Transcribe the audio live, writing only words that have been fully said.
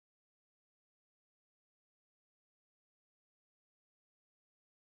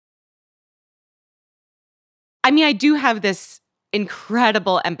mean, I do have this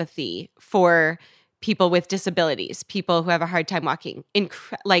incredible empathy for people with disabilities, people who have a hard time walking,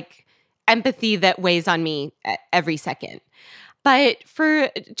 like empathy that weighs on me every second. But for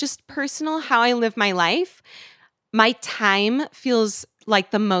just personal, how I live my life, my time feels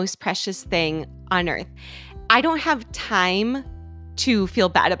like the most precious thing on earth. I don't have time to feel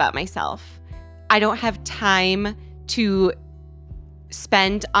bad about myself. I don't have time to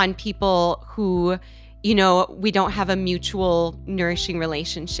spend on people who, you know, we don't have a mutual nourishing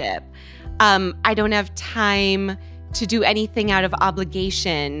relationship. I don't have time to do anything out of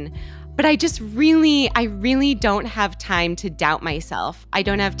obligation. But I really don't have time to doubt myself. I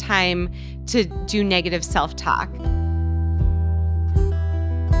don't have time to do negative self-talk.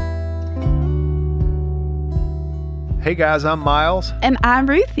 Hey guys, I'm Miles. And I'm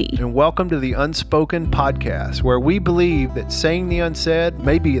Ruthie. And welcome to the Unspoken Podcast, where we believe that saying the unsaid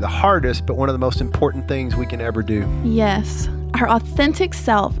may be the hardest, but one of the most important things we can ever do. Yes. Our authentic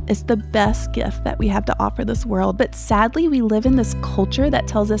self is the best gift that we have to offer this world, but sadly, we live in this culture that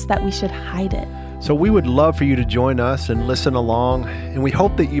tells us that we should hide it. So we would love for you to join us and listen along, and we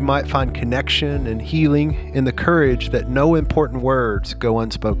hope that you might find connection and healing in the courage that no important words go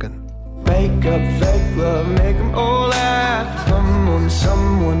unspoken. Make up fake love, make them all laugh. Come on,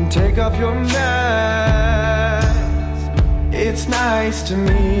 someone take off your mask. It's nice to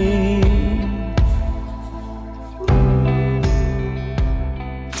me.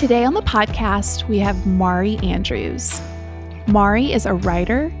 Today on the podcast, we have Mari Andrews. Mari is a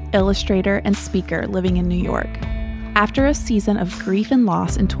writer, illustrator, and speaker living in New York. After a season of grief and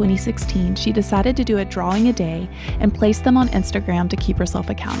loss in 2016, she decided to do a drawing a day and place them on Instagram to keep herself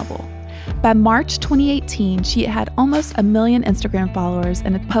accountable. By March 2018, she had almost 1 million Instagram followers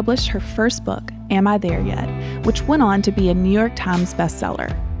and had published her first book, Am I There Yet?, which went on to be a New York Times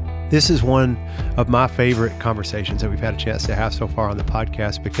bestseller. This is one of my favorite conversations that we've had a chance to have so far on the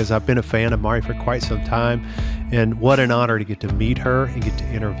podcast because I've been a fan of Mari for quite some time, and what an honor to get to meet her and get to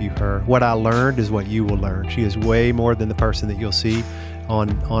interview her. What I learned is what you will learn. She is way more than the person that you'll see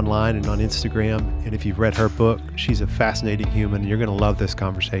online and on Instagram, and if you've read her book, she's a fascinating human, and you're going to love this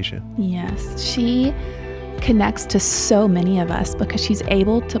conversation. Yes, she connects to so many of us because she's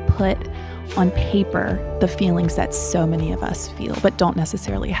able to put on paper the feelings that so many of us feel but don't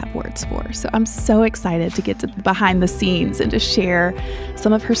necessarily have words for. So I'm so excited to get to behind the scenes and to share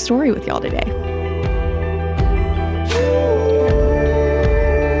some of her story with y'all today.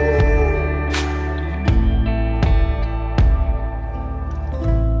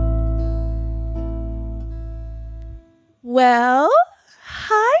 Well,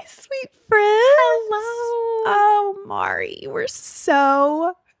 hi, sweet friends. Hello. Oh, Mari, we're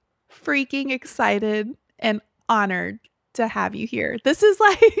so freaking excited and honored to have you here. This is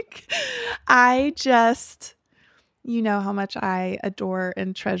like, you know how much I adore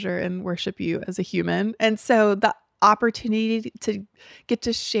and treasure and worship you as a human. And so the opportunity to get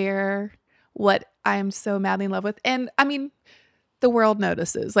to share what I am so madly in love with. And I mean, the world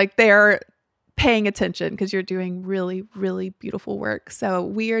notices, like they're paying attention because you're doing really, really beautiful work. So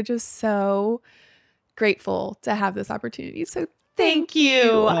we are just so grateful to have this opportunity. So thank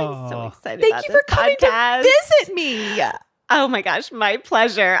you. I'm so excited Thank about you for this coming podcast. to visit me. Oh my gosh, my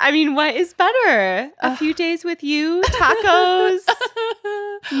pleasure. I mean, what is better? A few days with you, tacos,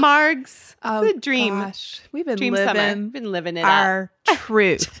 margs. Oh, it's a dream. Gosh. We've been Dream living summer. Been living it our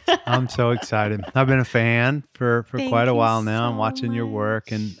truth. I'm so excited. I've been a fan for Thank quite a you while now. I'm so watching your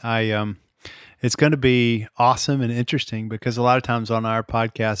work, and much. it's going to be awesome and interesting because a lot of times on our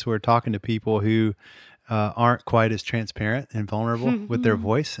podcast, we're talking to people who aren't quite as transparent and vulnerable with their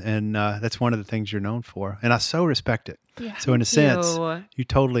voice. And that's one of the things you're known for. And I so respect it. Yeah. So in a sense, you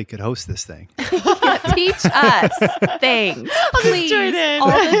totally could host this thing. Teach us things, please. Jordan. All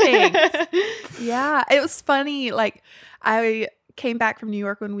the things. Yeah. It was funny. Like I came back from New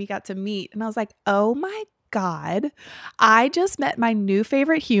York when we got to meet and I was like, oh my God, I just met my new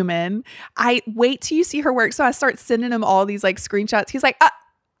favorite human. I wait till you see her work. So I start sending him all these like screenshots. He's like,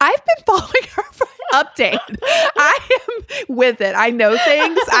 I've been following her for an update. I am with it. I know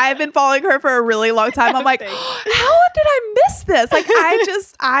things. I've been following her for a really long time. I'm like, how did I miss this? Like,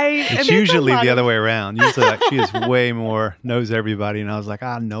 It's usually the other way around. Usually like she is way more, knows everybody. And I was like,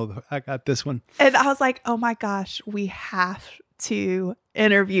 I got this one. And I was like, oh my gosh, we have to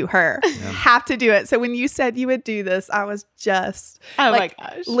interview her. Yeah. Have to do it. So when you said you would do this, I was just my like,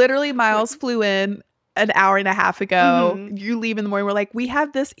 gosh. Literally Miles flew in an hour and a half ago. Mhm. You leave in the morning. We're like, we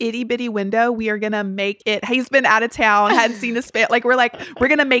have this itty bitty window. We are going to make it. He's been out of town, hadn't seen us. Like, we're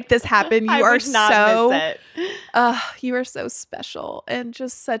going to make this happen. You I are would not so, miss it. you are so special and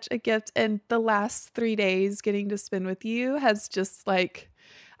just such a gift. And the last 3 days getting to spend with you has just like,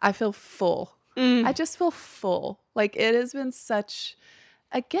 I feel full. Mm. I just feel full. Like it has been such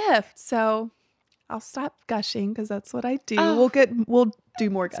a gift. So I'll stop gushing because that's what I do. Oh. We'll do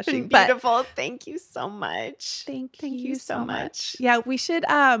more It's gushing. been But beautiful. Thank you so much. thank you you so so much. much. Yeah, we should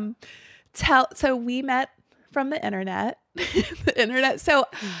tell. So we met from the internet. The internet. So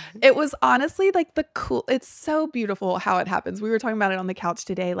it was honestly like it's so beautiful how it happens. We were talking about it on the couch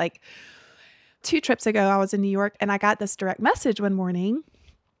today. Like 2 trips ago, I was in New York and I got this direct message one morning.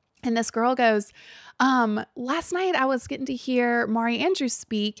 And this girl goes, last night I was getting to hear Mari Andrews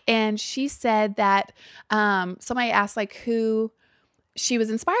speak, and she said that somebody asked like who she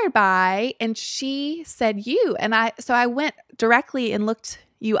was inspired by, and she said you. And I went directly and looked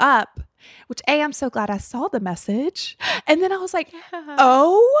you up, which I'm so glad I saw the message. And then I was like,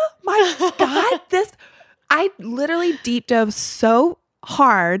 oh my God, I literally deep dove so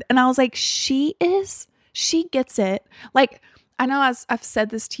hard, and I was like, she gets it. Like, I know I've said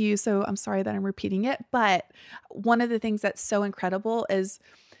this to you, so I'm sorry that I'm repeating it, but one of the things that's so incredible is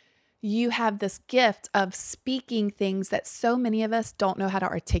you have this gift of speaking things that so many of us don't know how to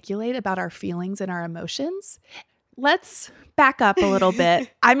articulate about our feelings and our emotions. Let's back up a little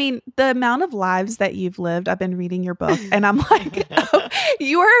bit. I mean, the amount of lives that you've lived, I've been reading your book, and I'm like, oh,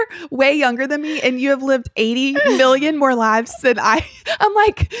 you are way younger than me, and you have lived 80 million more lives than I'm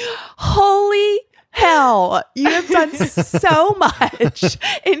like, holy hell, you have done so much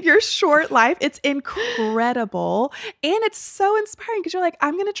in your short life. It's incredible. And it's so inspiring because you're like,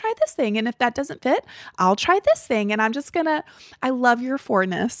 I'm going to try this thing. And if that doesn't fit, I'll try this thing. And I love your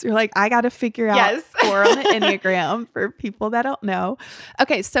 4-ness. You're like, I got to figure out 4 on the Enneagram for people that don't know.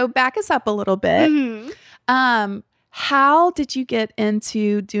 Okay. So back us up a little bit. Mm-hmm. How did you get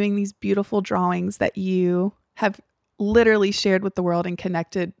into doing these beautiful drawings that you have literally shared with the world and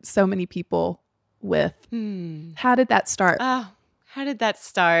connected so many people with? How did that start? Oh, how did that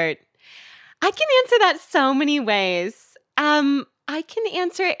start? I can answer that so many ways. I can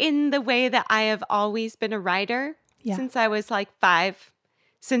answer it in the way that I have always been a writer since I was like 5.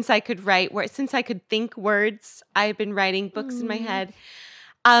 Since I could write words, since I could think words, I've been writing books in my head.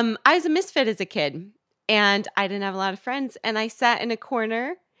 I was a misfit as a kid, and I didn't have a lot of friends. And I sat in a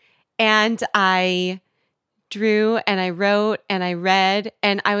corner, and I drew, and I wrote, and I read,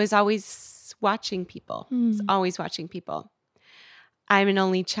 and I was always watching people. Always watching people. I'm an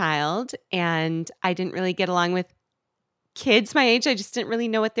only child, and I didn't really get along with kids my age. I just didn't really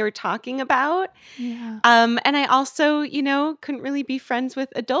know what they were talking about. Yeah. And I also, couldn't really be friends with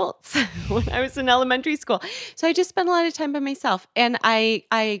adults when I was in elementary school. So I just spent a lot of time by myself. And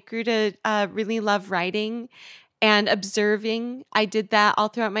I grew to really love writing and observing. I did that all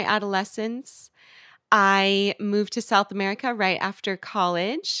throughout my adolescence. I moved to South America right after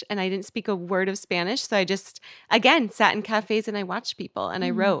college, and I didn't speak a word of Spanish. So I just, again, sat in cafes and I watched people and I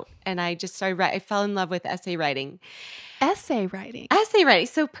wrote, and I just started writing. I fell in love with essay writing. Essay writing.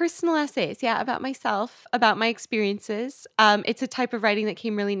 So personal essays, about myself, about my experiences. It's a type of writing that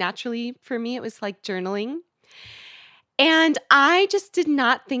came really naturally for me. It was like journaling. And I just did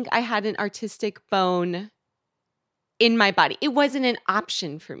not think I had an artistic bone in my body. It wasn't an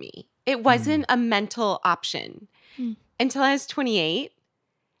option for me. It wasn't a mental option until I was 28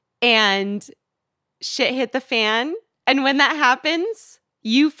 and shit hit the fan. And when that happens,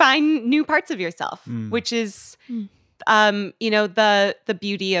 you find new parts of yourself, which is, the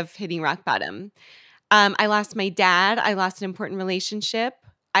beauty of hitting rock bottom. I lost my dad. I lost an important relationship.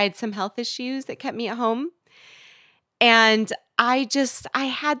 I had some health issues that kept me at home. And I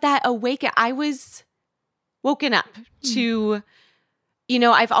had that awaken. I was woken up to,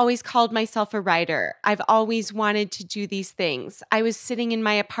 I've always called myself a writer. I've always wanted to do these things. I was sitting in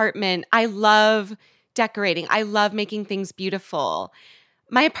my apartment. I love decorating. I love making things beautiful.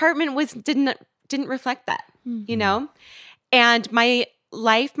 My apartment didn't reflect that, And my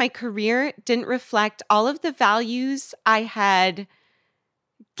life, my career didn't reflect all of the values I had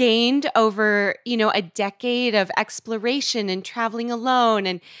gained over, a decade of exploration and traveling alone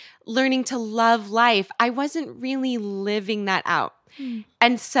and learning to love life. I wasn't really living that out.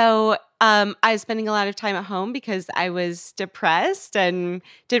 And so I was spending a lot of time at home because I was depressed and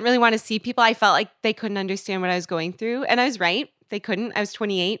didn't really want to see people. I felt like they couldn't understand what I was going through. And I was right. They couldn't. I was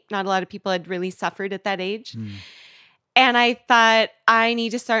 28. Not a lot of people had really suffered at that age. And I thought, I need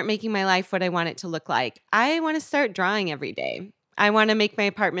to start making my life what I want it to look like. I want to start drawing every day. I want to make my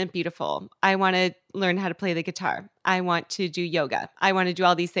apartment beautiful. I want to learn how to play the guitar. I want to do yoga. I want to do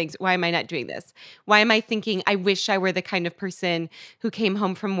all these things. Why am I not doing this? Why am I thinking I wish I were the kind of person who came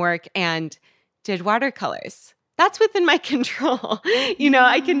home from work and did watercolors? That's within my control.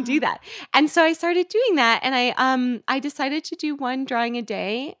 I can do that. And so I started doing that, and I decided to do one drawing a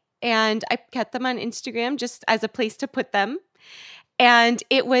day, and I kept them on Instagram just as a place to put them. And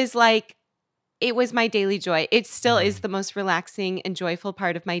it was my daily joy. It still is the most relaxing and joyful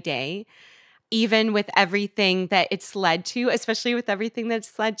part of my day, even with everything that it's led to, especially with everything that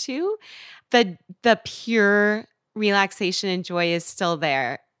it's led to. The pure relaxation and joy is still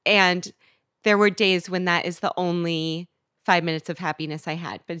there. And there were days when that is the only 5 minutes of happiness I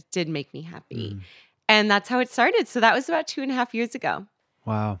had, but it did make me happy. And that's how it started. So that was about 2.5 years ago.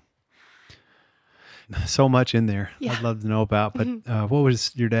 Wow. So much in there I'd love to know about. But what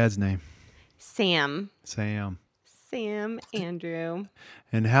was your dad's name? Sam Andrew.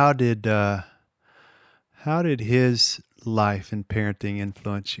 And how did his life and parenting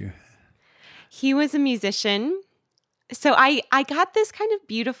influence you? He was a musician. So I got this kind of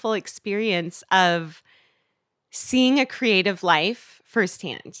beautiful experience of seeing a creative life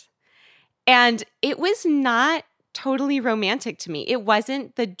firsthand. And it was not totally romantic to me. It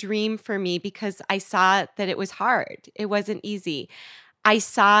wasn't the dream for me because I saw that it was hard. It wasn't easy. I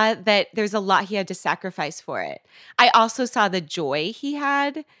saw that there's a lot he had to sacrifice for it. I also saw the joy he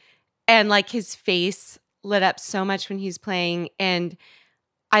had, and like his face lit up so much when he's playing. And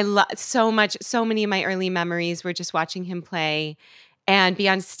I love so many of my early memories were just watching him play and be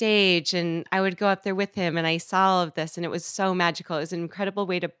on stage. And I would go up there with him, and I saw all of this, and it was so magical. It was an incredible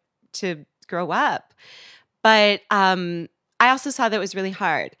way to grow up. But I also saw that it was really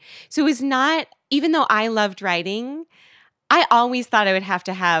hard. So it was not, even though I loved writing, I always thought I would have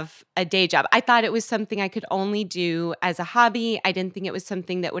to have a day job. I thought it was something I could only do as a hobby. I didn't think it was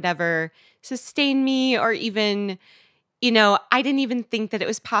something that would ever sustain me, or even, I didn't even think that it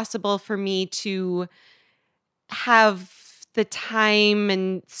was possible for me to have the time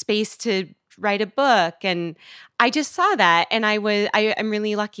and space to write a book. And I just saw that. And I'm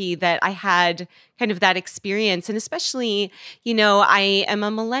really lucky that I had kind of that experience. And especially, I am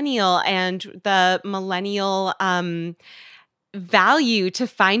a millennial, and the millennial value to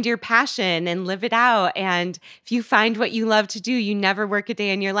find your passion and live it out. And if you find what you love to do, you never work a day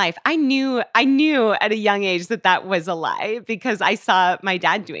in your life. I knew at a young age that was a lie, because I saw my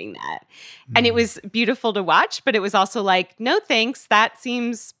dad doing that. And it was beautiful to watch, but it was also like, no thanks, that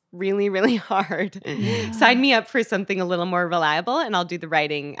seems really, really hard. Sign me up for something a little more reliable, and I'll do the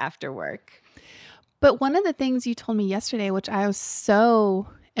writing after work. But one of the things you told me yesterday, which I was so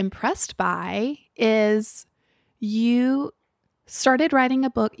impressed by, is you started writing a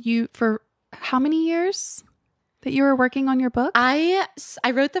book. For how many years that you were working on your book? I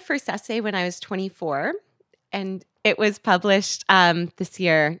wrote the first essay when I was 24, and it was published this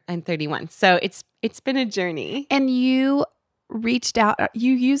year. I'm 31. So it's been a journey. And you reached out.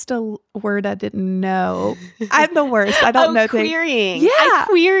 You used a word I didn't know. I'm the worst. I don't know things. Querying. Yeah. I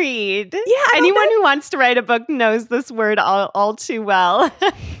queried. Yeah. Anyone who wants to write a book knows this word all too well.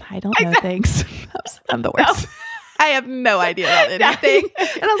 I don't know things. I'm the worst. No. I have no idea about anything.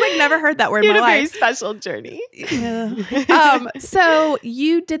 And I was like, never heard that word in my life. You had a very special journey. So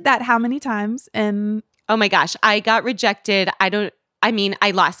you did that how many times? And oh my gosh, I got rejected. I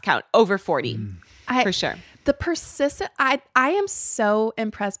lost count. Over 40 for sure. The persistent, I am so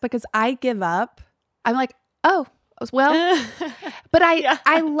impressed, because I give up. I'm like, oh, well, but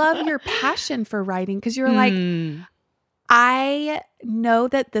I love your passion for writing, because you're like, I know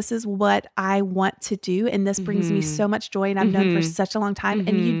that this is what I want to do, and this brings me so much joy, and I've known for such a long time,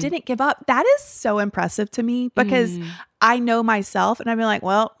 and you didn't give up. That is so impressive to me, because I know myself, and I'd be like,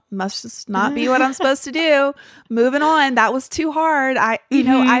 well, must just not be what I'm supposed to do. Moving on. That was too hard. I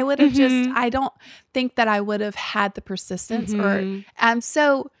would have I don't think that I would have had the persistence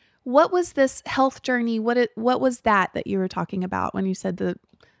so what was this health journey? What was that you were talking about when you said the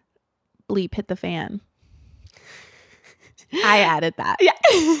bleep hit the fan? I added that.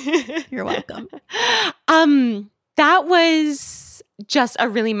 Yeah. You're welcome. That was just a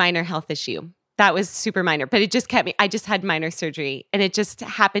really minor health issue. That was super minor, but it just kept me. I just had minor surgery, and it just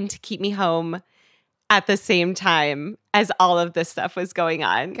happened to keep me home at the same time as all of this stuff was going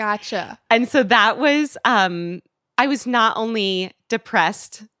on. Gotcha. And so that was, I was not only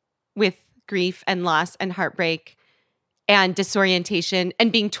depressed with grief and loss and heartbreak and disorientation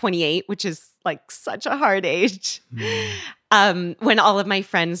and being 28, which is like such a hard age, when all of my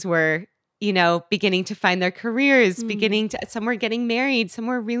friends were, beginning to find their careers, some were getting married, some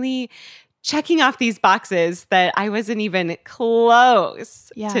were really checking off these boxes that I wasn't even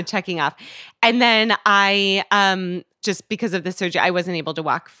close to checking off. And then I, just because of the surgery, I wasn't able to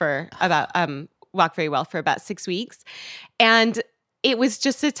walk very well for about 6 weeks. And it was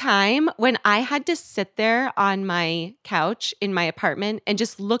just a time when I had to sit there on my couch in my apartment and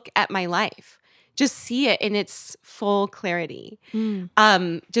just look at my life, just see it in its full clarity,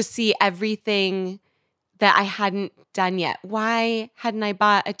 just see everything that I hadn't done yet. Why hadn't I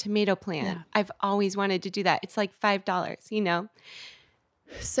bought a tomato plant? Yeah. I've always wanted to do that. It's like $5, you know?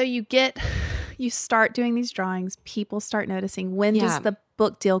 So you start doing these drawings. People start noticing. When does the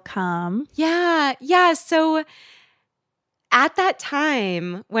book deal come? Yeah. So at that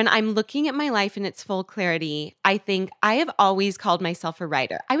time, when I'm looking at my life in its full clarity, I think I have always called myself a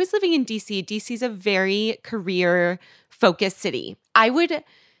writer. I was living in DC. DC's a very career-focused city. I would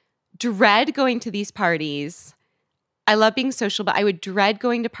dread going to these parties. I love being social, but I would dread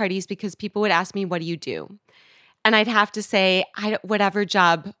going to parties because people would ask me, what do you do? And I'd have to say, whatever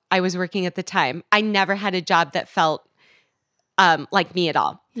job I was working at the time. I never had a job that felt like me at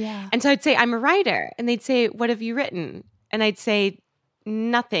all. Yeah. And so I'd say, I'm a writer. And they'd say, what have you written? And I'd say,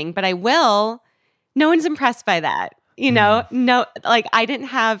 nothing, but I will. No one's impressed by that. You know, no, like I didn't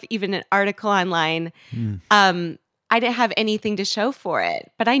have even an article online. I didn't have anything to show for it,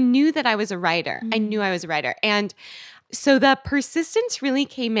 but I knew that I was a writer. I knew I was a writer. And so the persistence really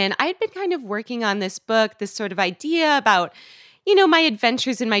came in. I had been kind of working on this book, this sort of idea about, you know, my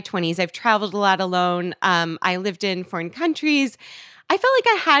adventures in my 20s. I've traveled a lot alone. I lived in foreign countries. I felt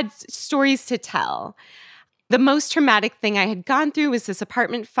like I had stories to tell. The most traumatic thing I had gone through was this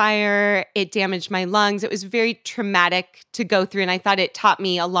apartment fire. It damaged my lungs. It was very traumatic to go through, and I thought it taught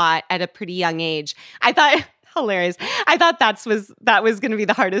me a lot at a pretty young age. I thought... Hilarious. I thought that was going to be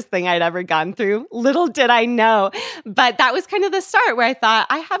the hardest thing I'd ever gone through. Little did I know. But that was kind of the start where I thought,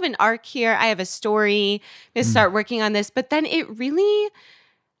 I have an arc here. I have a story. I'm going to start working on this. But then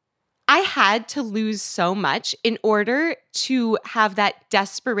I had to lose so much in order to have that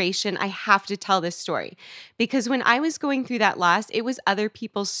desperation. I have to tell this story. Because when I was going through that loss, it was other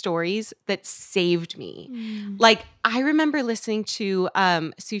people's stories that saved me. Like, I remember listening to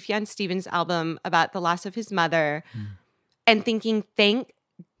Sufjan Stevens' album about the loss of his mother and thinking, thank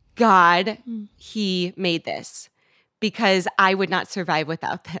God he made this, because I would not survive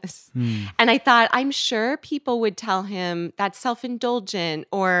without this. And I thought, I'm sure people would tell him that's self-indulgent,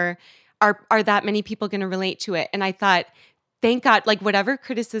 or are that many people going to relate to it? And I thought, thank God, like whatever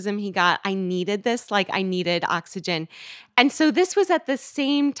criticism he got, I needed this, like I needed oxygen. And so this was at the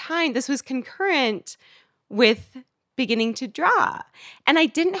same time, this was concurrent with beginning to draw. And I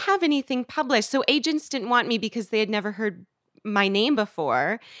didn't have anything published. So agents didn't want me because they had never heard my name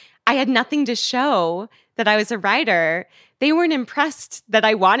before. I had nothing to show that I was a writer. They weren't impressed that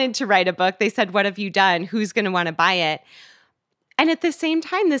I wanted to write a book. They said, what have you done? Who's going to want to buy it? And at the same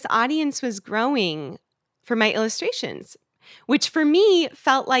time, this audience was growing for my illustrations, which for me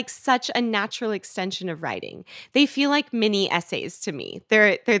felt like such a natural extension of writing. They feel like mini essays to me.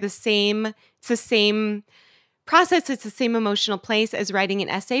 They're the same. It's the same process. It's the same emotional place as writing an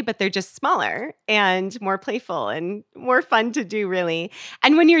essay, but they're just smaller and more playful and more fun to do, really.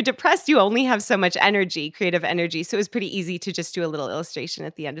 And when you're depressed, you only have so much energy, creative energy. So it was pretty easy to just do a little illustration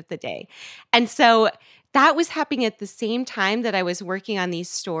at the end of the day. And so that was happening at the same time that I was working on these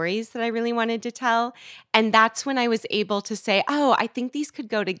stories that I really wanted to tell. And that's when I was able to say, oh, I think these could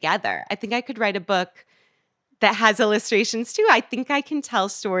go together. I think I could write a book that has illustrations too. I think I can tell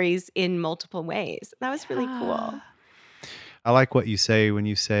stories in multiple ways. That was really cool. I like what you say when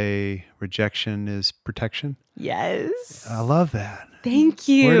you say rejection is protection. Yes. I love that. Thank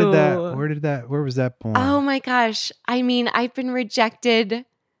you. Where was that born? Oh my gosh. I mean, I've been rejected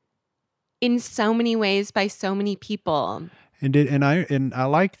in so many ways by so many people. And I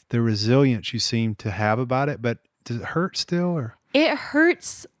like the resilience you seem to have about it, but does it hurt still, or? It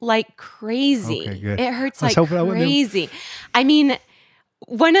hurts like crazy. Okay, good. It hurts like crazy. I mean,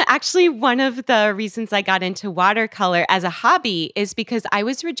 one of the reasons I got into watercolor as a hobby is because I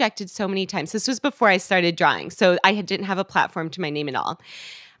was rejected so many times. This was before I started drawing, so I didn't have a platform to my name at all.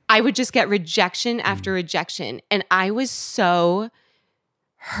 I would just get rejection after rejection, and I was so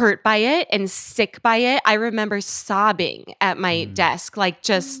hurt by it and sick by it. I remember sobbing at my desk, like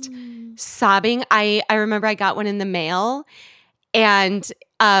just sobbing. I remember I got one in the mail, and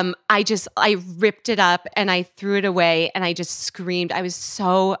I ripped it up and I threw it away and I just screamed. I was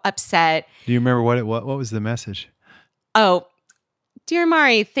so upset. Do you remember what was the message? Oh, dear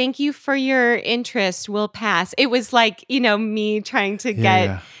Mari, thank you for your interest. We'll pass. It was like, me trying to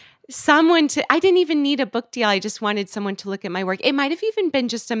get I didn't even need a book deal. I just wanted someone to look at my work. It might have even been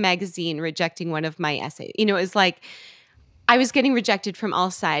just a magazine rejecting one of my essays. You know, it was like I was getting rejected from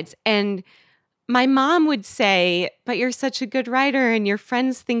all sides. And my mom would say, but you're such a good writer and your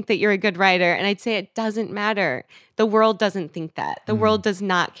friends think that you're a good writer. And I'd say, it doesn't matter. The world doesn't think that. The world does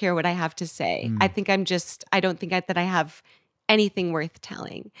not care what I have to say. I think I don't think that I have anything worth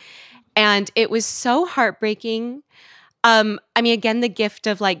telling. And it was so heartbreaking. I mean, again, the gift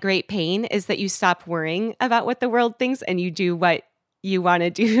of like great pain is that you stop worrying about what the world thinks and you do what you want to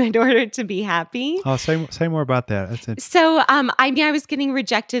do in order to be happy. Oh, say more about that. That's it. So, I mean, I was getting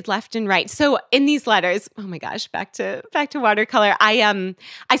rejected left and right. So in these letters, oh my gosh, back to watercolor. I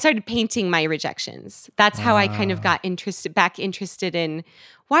started painting my rejections. That's how I kind of got interested in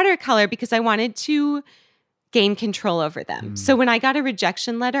watercolor, because I wanted to gain control over them. So when I got a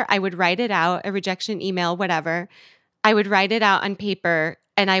rejection letter, I would write it out, a rejection email, whatever. I would write it out on paper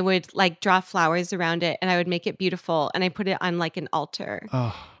and I would like draw flowers around it and I would make it beautiful and I put it on like an altar.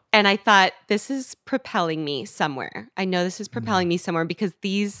 Oh. And I thought, this is propelling me somewhere. I know this is propelling me somewhere, because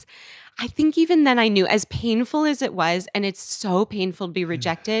I think even then I knew, as painful as it was, and it's so painful to be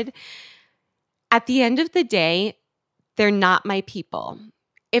rejected, at the end of the day, they're not my people.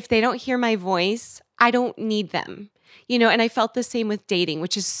 If they don't hear my voice, I don't need them. You know, and I felt the same with dating,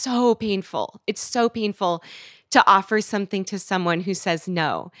 which is so painful. It's so painful to offer something to someone who says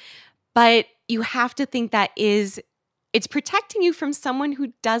no. But you have to think it's protecting you from someone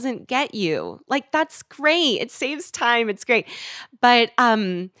who doesn't get you. Like, that's great. It saves time. It's great. But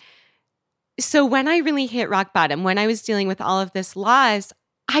so when I really hit rock bottom, when I was dealing with all of this loss,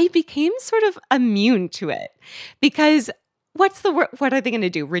 I became sort of immune to it, because what are they going to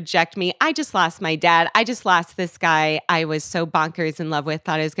do? Reject me? I just lost my dad. I just lost this guy I was so bonkers in love with,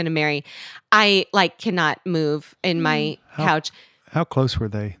 thought I was going to marry. I cannot move in my couch. How close were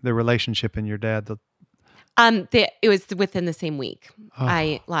they? The relationship and your dad? It was within the same week. Oh.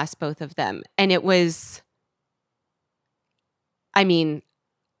 I lost both of them. And it was, I mean,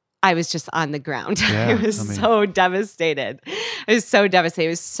 I was just on the ground. Yeah, I was so devastated. I was so devastated.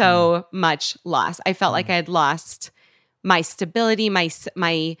 It was so much loss. I felt like I had lost my stability,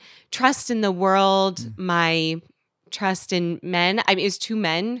 my trust in the world, my trust in men. I mean, it was two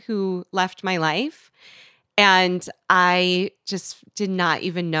men who left my life, and I just did not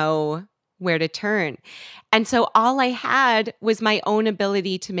even know where to turn. And so all I had was my own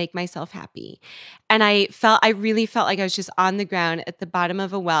ability to make myself happy. And I really felt like I was just on the ground at the bottom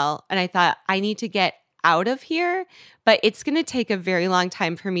of a well. And I thought, I need to get out of here, but it's going to take a very long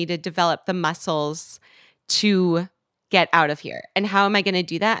time for me to develop the muscles to get out of here. And how am I going to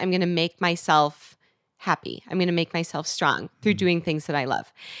do that? I'm going to make myself happy. I'm going to make myself strong through doing things that I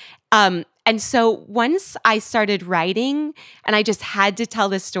love. And so once I started writing and I just had to tell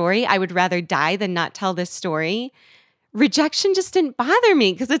this story, I would rather die than not tell this story. Rejection just didn't bother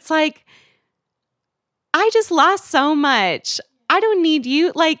me, because it's like, I just lost so much. I don't need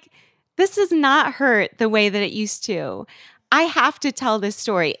you. Like, this does not hurt the way that it used to. I have to tell this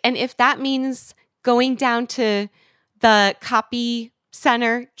story. And if that means going down to the copy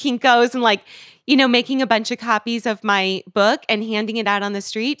center, Kinko's, and making a bunch of copies of my book and handing it out on the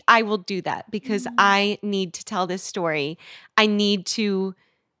street, I will do that, because I need to tell this story. I need to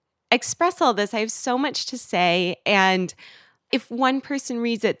express all this. I have so much to say. And if one person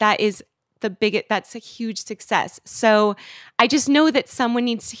reads it, that's a huge success. So I just know that someone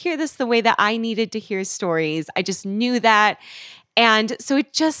needs to hear this the way that I needed to hear stories. I just knew that. And so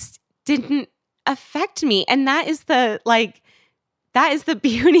it just didn't affect me. And that is the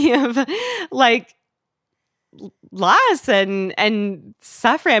beauty of loss and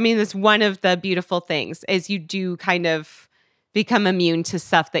suffering. I mean, that's one of the beautiful things, is you do kind of become immune to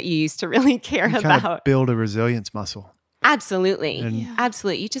stuff that you used to really care about. Kind of build a resilience muscle. Absolutely.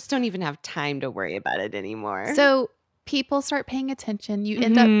 Absolutely. You just don't even have time to worry about it anymore. So people start paying attention. You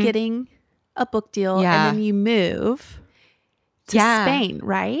end up getting a book deal, and then you move to Spain,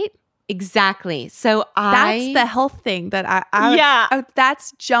 right? Exactly. So that's the health thing that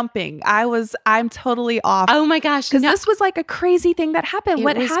that's jumping. I'm totally off. Oh my gosh. Because this was like a crazy thing that happened.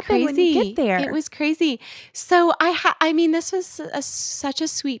 What happened when you get there? It was crazy. So I mean, this was such a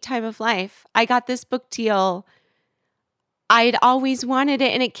sweet time of life. I got this book deal. I'd always wanted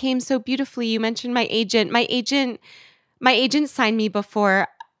it, and it came so beautifully. You mentioned my agent. My agent signed me before,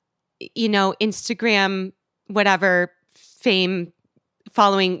 Instagram, whatever, fame,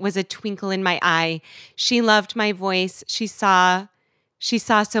 following was a twinkle in my eye. She loved my voice. She saw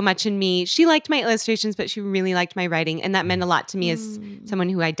so much in me. She liked my illustrations, but she really liked my writing. And that meant a lot to me as someone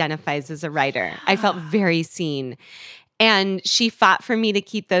who identifies as a writer. I felt very seen. And she fought for me to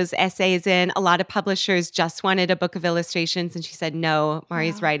keep those essays in. A lot of publishers just wanted a book of illustrations. And she said, no,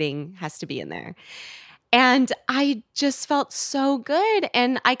 Mari's writing has to be in there. And I just felt so good.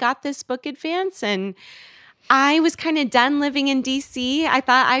 And I got this book advance, and I was kind of done living in DC. I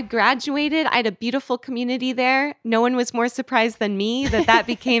thought I graduated. I had a beautiful community there. No one was more surprised than me that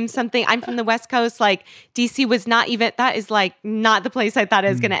became something. I'm from the West Coast. Like, DC was not even, that is like not the place I thought I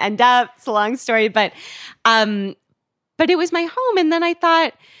was going to end up. It's a long story, but it was my home. And then I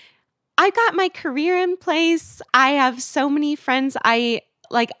thought, I got my career in place. I have so many friends. I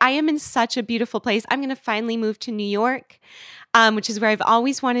am in such a beautiful place. I'm going to finally move to New York, which is where I've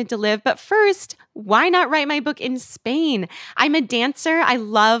always wanted to live. But first, why not write my book in Spain? I'm a dancer. I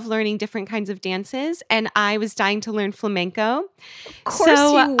love learning different kinds of dances, and I was dying to learn flamenco. Of course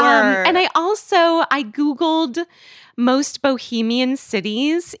you were. And I Googled most bohemian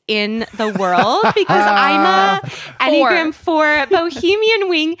cities in the world because I'm a Enneagram 4 bohemian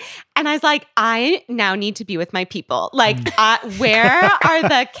wing. And I was like, I now need to be with my people. Like, where are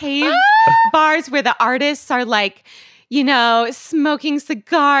the cave bars where the artists are like, you know, smoking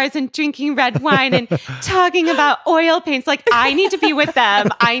cigars and drinking red wine and talking about oil paints? Like, I need to be with them.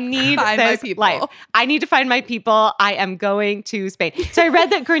 I need this life. I need to find my people. I am going to Spain. So I read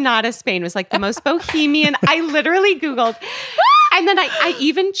that Granada, Spain was like the most bohemian. I literally Googled. And then I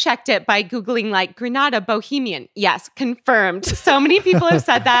even checked it by Googling like Granada, bohemian. Yes, confirmed. So many people have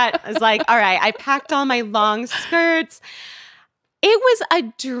said that. I was like, all right, I packed all my long skirts. It was a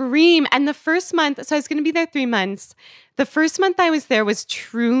dream. And the first month, so I was going to be there 3 months. The first month I was there was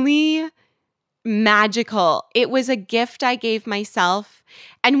truly magical. It was a gift I gave myself.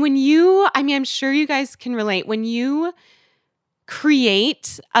 And when I'm sure you guys can relate, when you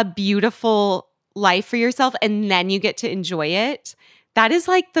create a beautiful life for yourself and then you get to enjoy it, that is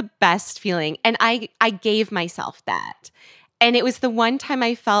like the best feeling. And I gave myself that. And it was the one time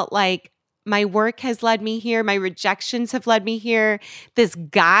I felt like my work has led me here. My rejections have led me here. This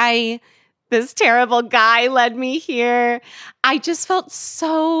terrible guy led me here. I just felt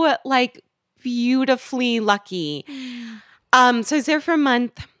so like beautifully lucky. So I was there for a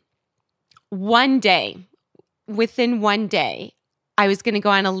month. Within one day, I was going to go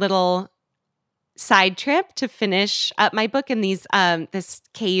on a little side trip to finish up my book in this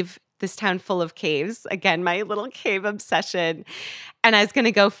town full of caves. Again, my little cave obsession. And I was going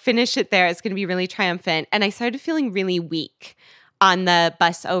to go finish it there. It's going to be really triumphant. And I started feeling really weak on the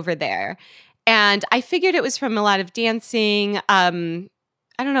bus over there. And I figured it was from a lot of dancing,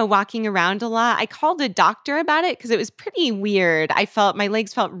 walking around a lot. I called a doctor about it because it was pretty weird. My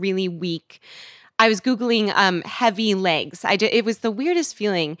legs felt really weak. I was Googling heavy legs. It was the weirdest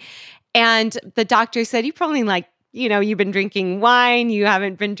feeling. And the doctor said, you probably you've been drinking wine, you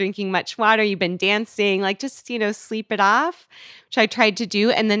haven't been drinking much water, you've been dancing, just sleep it off, which I tried to do.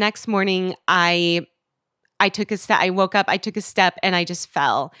 And the next morning I took a step, I woke up, I took a step, and I just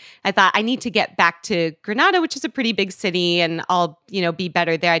fell. I thought, I need to get back to Granada, which is a pretty big city, and I'll, be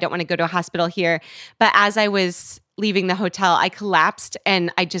better there. I don't want to go to a hospital here. But as I was leaving the hotel, I collapsed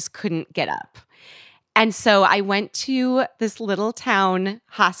and I just couldn't get up. And so I went to this little town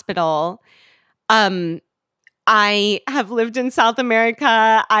hospital. I have lived in South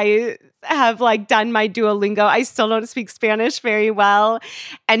America. I have done my Duolingo. I still don't speak Spanish very well.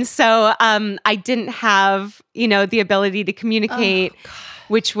 And so I didn't have, the ability to communicate,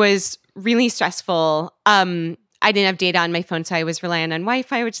 which was really stressful. I didn't have data on my phone, so I was relying on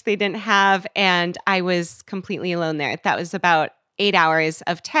Wi-Fi, which they didn't have. And I was completely alone there. That was about 8 hours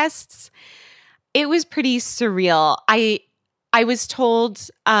of tests. It was pretty surreal. I was told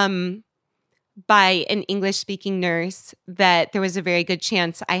by an English-speaking nurse that there was a very good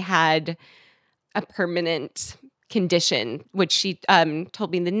chance I had a permanent condition, which she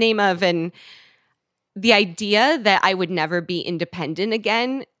told me the name of. And the idea that I would never be independent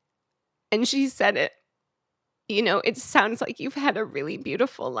again. And she said it sounds like you've had a really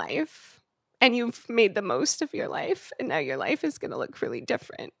beautiful life and you've made the most of your life. And now your life is going to look really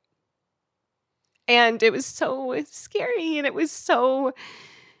different. And it was so scary and it was so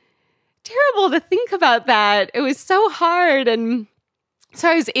terrible to think about that. It was so hard. And so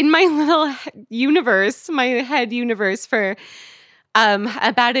I was in my little universe, my head universe for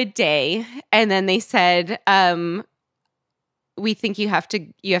about a day. And then they said, we think you have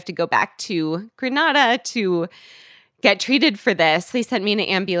to go back to Granada to get treated for this. They sent me in an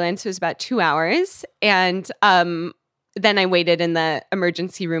ambulance. It was about 2 hours. And then I waited in the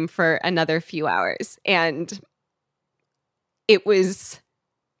emergency room for another few hours. And it was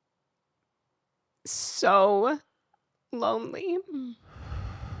so lonely.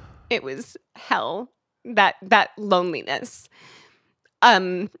 It was hell. that loneliness.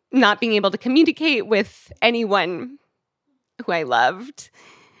 Not being able to communicate with anyone who I loved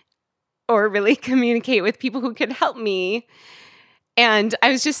or really communicate with people who could help me. And I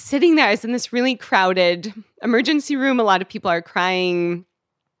was just sitting there. I was in this really crowded emergency room. A lot of people are crying.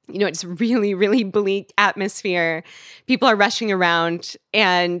 It's really, really bleak atmosphere. People are rushing around,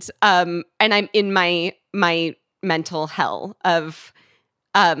 and I'm in my mental hell of,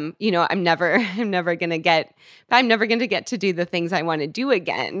 I'm never gonna get to do the things I want to do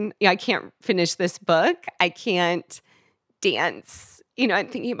again. I can't finish this book. I can't dance. I'm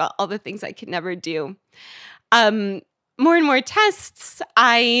thinking about all the things I could never do. More and more tests,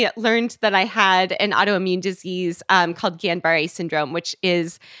 I learned that I had an autoimmune disease called Guillain-Barré syndrome, which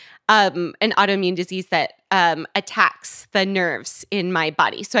is an autoimmune disease that attacks the nerves in my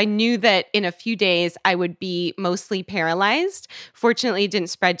body. So I knew that in a few days I would be mostly paralyzed. Fortunately, it didn't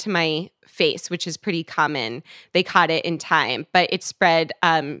spread to my face, which is pretty common. They caught it in time, but it spread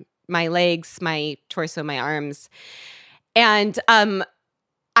my legs, my torso, my arms. And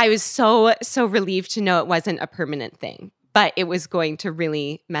I was so relieved to know it wasn't a permanent thing, but it was going to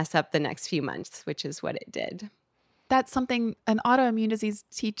really mess up the next few months, which is what it did. That's something, an autoimmune disease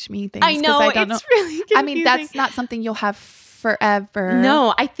teach me things. I know, I don't it's really confusing. I mean, that's not something you'll have forever.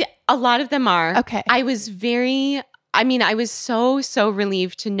 No, a lot of them are. Okay. I was so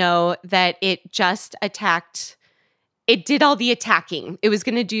relieved to know that it just attacked. It did all the attacking. It was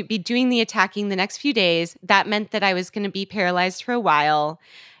going to be doing the attacking the next few days. That meant that I was going to be paralyzed for a while.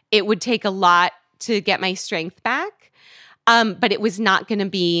 It would take a lot to get my strength back. But it was not going to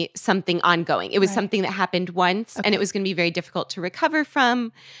be something ongoing. It was something that happened once, and it was going to be very difficult to recover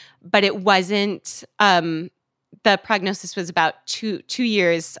from. But it wasn't. The prognosis was about two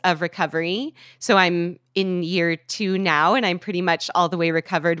years of recovery. So I'm in year 2 now, and I'm pretty much all the way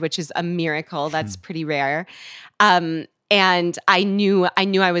recovered, which is a miracle. That's pretty rare. And I knew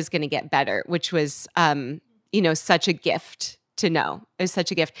I was going to get better, which was, such a gift to know. It was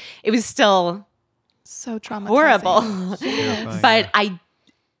such a gift. It was still so traumatizing. Horrible. But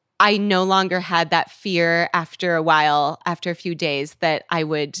I no longer had that fear after a while, after a few days, that I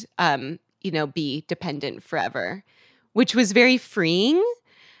would, be dependent forever, which was very freeing.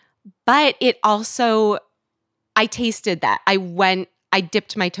 But it also, I tasted that. I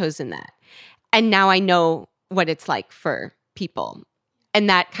dipped my toes in that. And now I know what it's like for people. And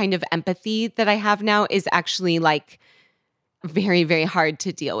that kind of empathy that I have now is actually like very, very hard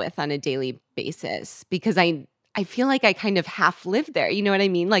to deal with on a daily basis, because I feel like I kind of half live there. You know what I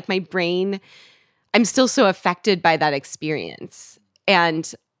mean? Like my brain, I'm still so affected by that experience.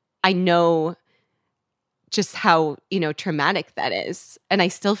 And I know just how, traumatic that is. And I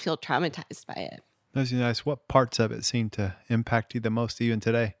still feel traumatized by it. That's nice. What parts of it seem to impact you the most even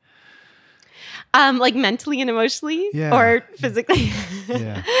today? Like mentally and emotionally or physically?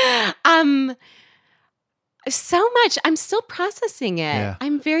 Yeah. So much. I'm still processing it. Yeah.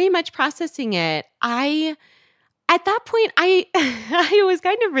 I'm very much processing it. At that point, I was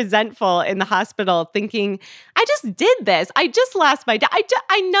kind of resentful in the hospital, thinking, I just did this. I just lost my dad.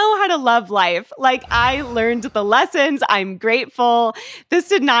 I know how to love life. Like, I learned the lessons. I'm grateful. This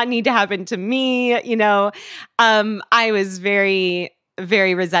did not need to happen to me. I was very,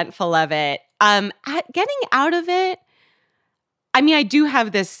 very resentful of it. Getting out of it, I do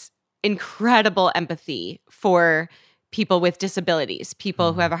have this incredible empathy for people with disabilities,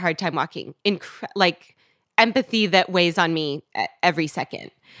 people who have a hard time walking, empathy that weighs on me every second.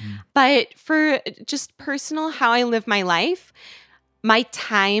 But for just personal, how I live my life, my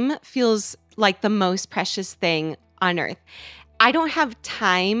time feels like the most precious thing on earth. I don't have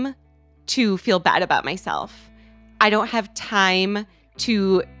time to feel bad about myself. I don't have time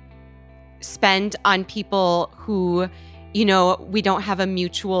to spend on people who, we don't have a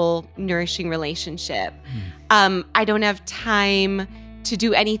mutual nourishing relationship. I don't have time to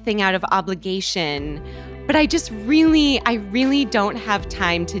do anything out of obligation. But I really don't have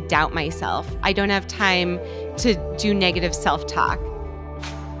time to doubt myself. I don't have time to do negative self-talk.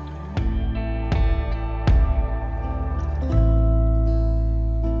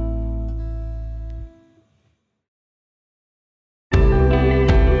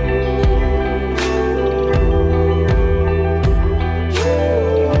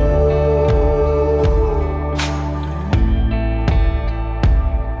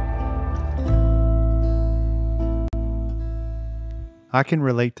 I can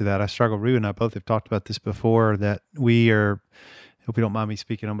relate to that. I struggle. Rue and I both have talked about this before, that hope you don't mind me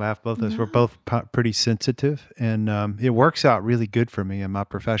speaking on behalf of both of us, we're both pretty sensitive, and it works out really good for me in my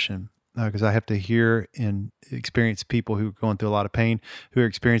profession. because I have to hear and experience people who are going through a lot of pain, who are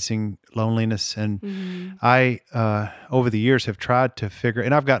experiencing loneliness. And I, over the years, have tried to figure,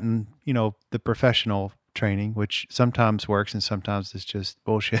 and I've gotten, the professional training, which sometimes works and sometimes it's just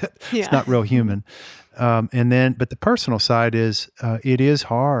bullshit. Yeah. It's not real human. But the personal side is, it is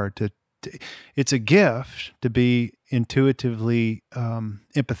hard it's a gift to be intuitively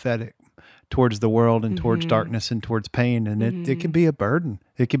empathetic towards the world and towards darkness and towards pain. And it can be a burden.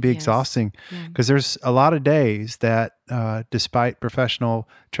 It can be exhausting because there's a lot of days that despite professional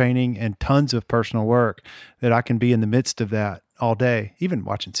training and tons of personal work, that I can be in the midst of that all day, even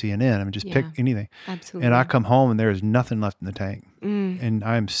watching CNN. I mean, just pick anything. Absolutely. And I come home and there is nothing left in the tank. And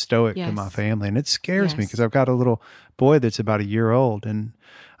I'm stoic to my family. And it scares me because I've got a little boy that's about a year old. And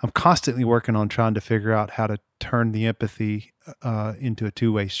I'm constantly working on trying to figure out how to turn the empathy into a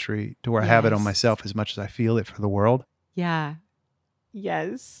two-way street to where I have it on myself as much as I feel it for the world. Yeah.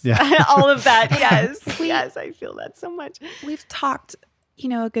 Yes. Yeah. All of that. Yes. Yes. I feel that so much. We've talked,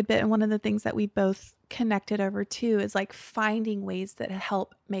 a good bit. And one of the things that we both connected over to is like finding ways that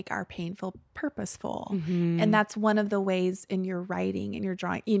help make our pain feel purposeful. And that's one of the ways in your writing and your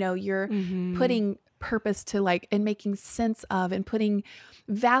drawing, you're putting purpose to like, and making sense of, and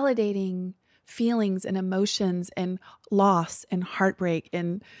validating feelings and emotions and loss and heartbreak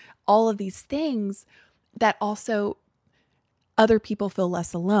and all of these things that also other people feel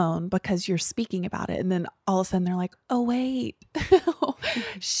less alone because you're speaking about it. And then all of a sudden they're like, oh, wait,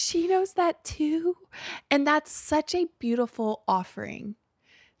 she knows that too. And that's such a beautiful offering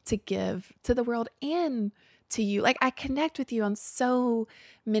to give to the world and to you. Like, I connect with you on so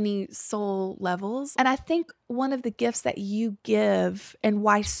many soul levels. And I think one of the gifts that you give and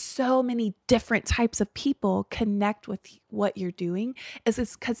why so many different types of people connect with what you're doing is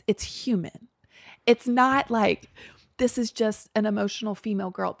because it's human. It's not like, this is just an emotional female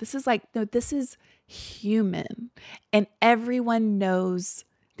girl. This is like, no, this is human. And everyone knows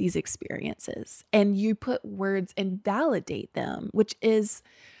these experiences. And you put words and validate them, which is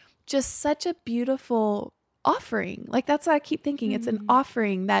just such a beautiful offering. Like, that's what I keep thinking. It's an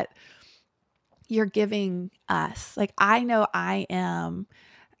offering that you're giving us. Like, I know I'm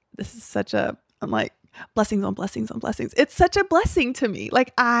like, blessings on blessings on blessings. It's such a blessing to me.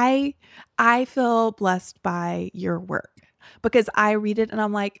 Like, I feel blessed by your work because I read it and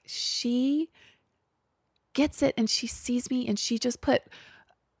I'm like, she gets it and she sees me and she just put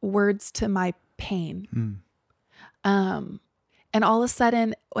words to my pain. And all of a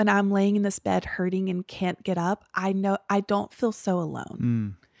sudden, when I'm laying in this bed hurting and can't get up, I know I don't feel so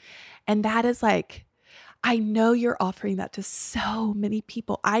alone. And that is like, I know you're offering that to so many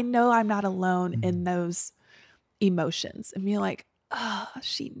people. I know I'm not alone in those emotions. And being like, oh,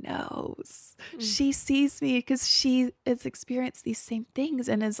 she knows. She sees me because she has experienced these same things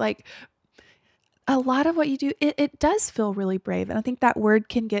and is like, a lot of what you do, it does feel really brave. And I think that word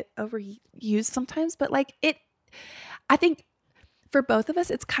can get overused sometimes, but like I think for both of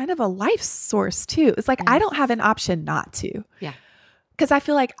us, it's kind of a life source too. It's like, I don't have an option not to. Yeah. Because I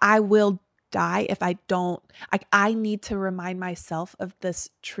feel like I will die if I don't. Like, I need to remind myself of this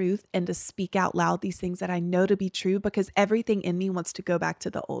truth and to speak out loud these things that I know to be true, because everything in me wants to go back to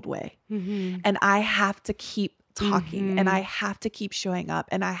the old way. And I have to keep talking and I have to keep showing up,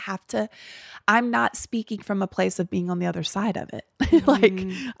 and I'm not speaking from a place of being on the other side of it. Like,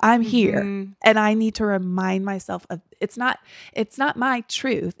 I'm here and I need to remind myself of, it's not my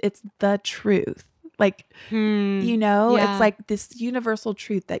truth. It's the truth. Like, it's like this universal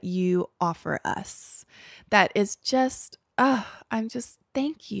truth that you offer us that is just,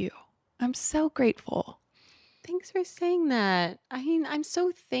 thank you. I'm so grateful. Thanks for saying that. I mean, I'm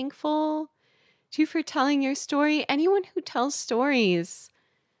so thankful to you for telling your story. Anyone who tells stories,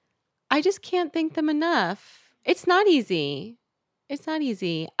 I just can't thank them enough. It's not easy. It's not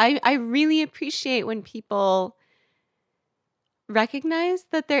easy. I really appreciate when people recognize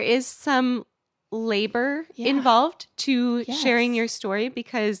that there is some labor involved to sharing your story,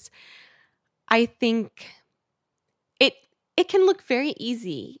 because I think it can look very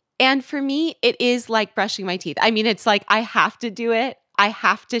easy. And for me, it is like brushing my teeth. I mean, it's like I have to do it. I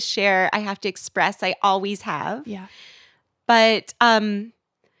have to share. I have to express. I always have. Yeah. But sharing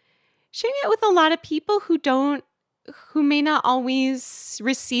it with a lot of people who may not always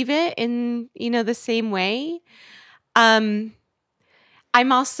receive it in, the same way. I'm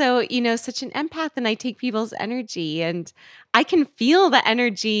also, such an empath, and I take people's energy, and I can feel the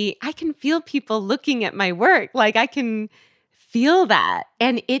energy. I can feel people looking at my work. Like, I can feel that.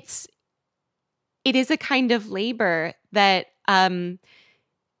 And it is a kind of labor that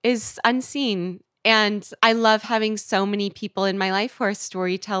is unseen And I love having so many people in my life who are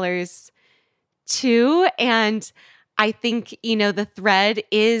storytellers too. And I think, the thread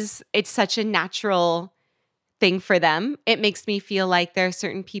it's such a natural thing for them. It makes me feel like there are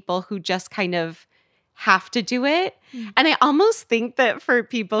certain people who just kind of have to do it. And I almost think that for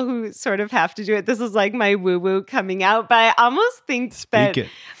people who sort of have to do it, this is like my woo-woo coming out, but I almost think that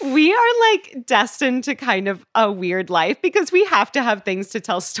we are like destined to kind of a weird life because we have to have things to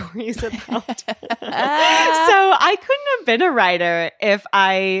tell stories about. So I couldn't have been a writer if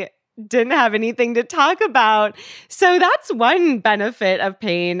I didn't have anything to talk about. So that's one benefit of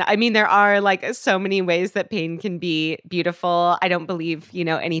pain. I mean, there are like so many ways that pain can be beautiful. I don't believe,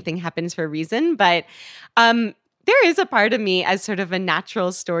 anything happens for a reason, but there is a part of me as sort of a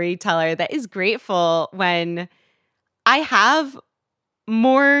natural storyteller that is grateful when I have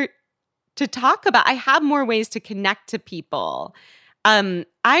more to talk about. I have more ways to connect to people. I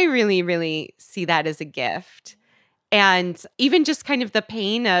really, really see that as a gift. And even just kind of the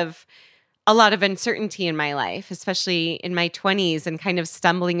pain of a lot of uncertainty in my life, especially in my 20s and kind of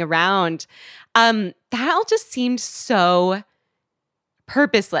stumbling around, that all just seemed so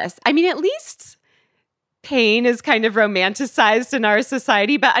purposeless. I mean, at least pain is kind of romanticized in our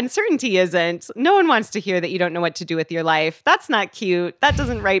society, but uncertainty isn't. No one wants to hear that you don't know what to do with your life. That's not cute. That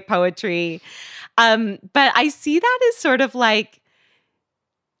doesn't write poetry. But I see that as sort of like,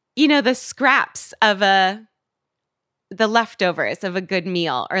 the scraps of the leftovers of a good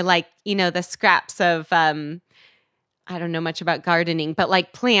meal, or like, the scraps of, I don't know much about gardening, but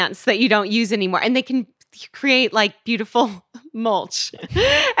like plants that you don't use anymore. And they can create like beautiful mulch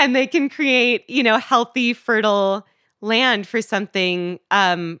and they can create, healthy, fertile land for something,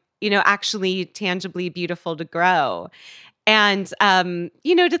 actually tangibly beautiful to grow. And,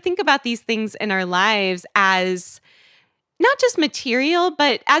 to think about these things in our lives as not just material,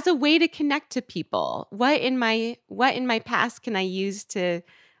 but as a way to connect to people. What in my past can I use to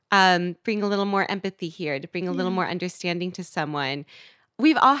bring a little more empathy here, to bring a little more understanding to someone?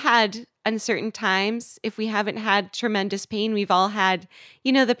 We've all had uncertain times. If we haven't had tremendous pain, we've all had,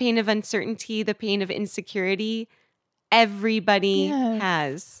 the pain of uncertainty, the pain of insecurity. Everybody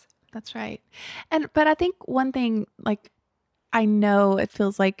has. That's right. But I think one thing, like, I know it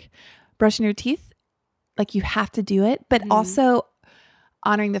feels like brushing your teeth, like you have to do it, but also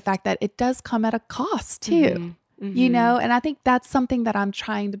honoring the fact that it does come at a cost too, and I think that's something that I'm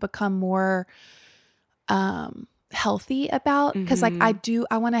trying to become more healthy about, because like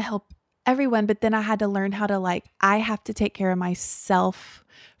I want to help everyone, but then I had to learn how to I have to take care of myself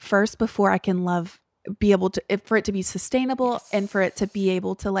first before I can be able to, for it to be sustainable and for it to be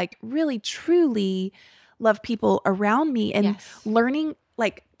able to really truly love people around me, and learning.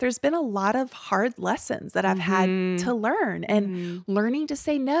 There's been a lot of hard lessons that I've had to learn, and learning to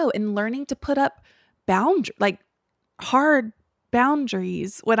say no, and learning to put up hard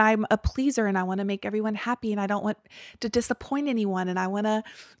boundaries when I'm a pleaser and I want to make everyone happy and I don't want to disappoint anyone. And I want to,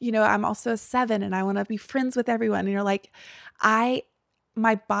 I'm also a 7 and I want to be friends with everyone. And you're like,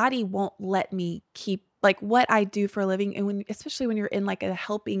 my body won't let me keep what I do for a living. And especially when you're in a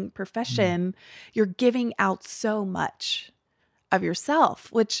helping profession, you're giving out so much of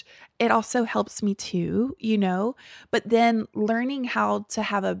yourself, which it also helps me too, but then learning how to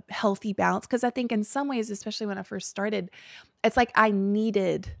have a healthy balance. Cause I think in some ways, especially when I first started, it's like I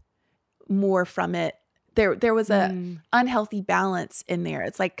needed more from it. There was a unhealthy balance in there.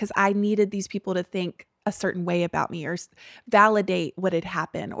 It's like, cause I needed these people to think a certain way about me or validate what had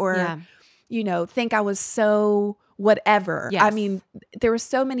happened or, think I was so whatever. Yes. I mean, there were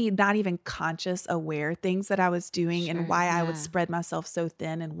so many not even conscious, aware things that I was doing and why I would spread myself so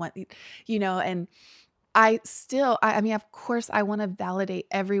thin and what, and I mean, of course I want to validate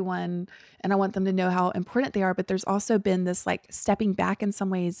everyone and I want them to know how important they are, but there's also been this stepping back in some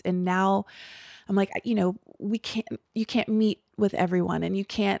ways. And now I'm like, you can't meet with everyone and you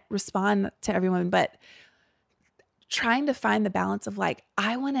can't respond to everyone, but trying to find the balance of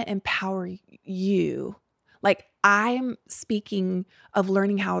I want to empower you. I'm speaking of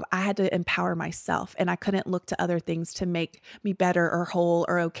learning how I had to empower myself and I couldn't look to other things to make me better or whole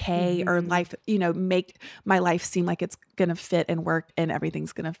or okay or life, make my life seem like it's going to fit and work and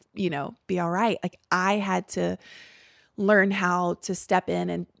everything's going to, be all right. I had to learn how to step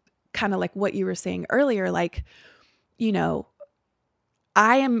in and kind of like what you were saying earlier,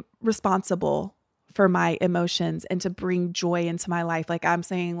 I am responsible for my emotions and to bring joy into my life. I'm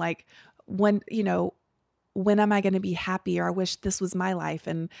saying when am I going to be happy? Or I wish this was my life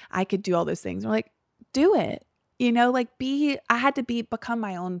and I could do all those things. We're do it, like I had to become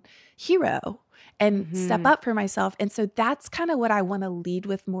my own hero and step up for myself. And so that's kind of what I want to lead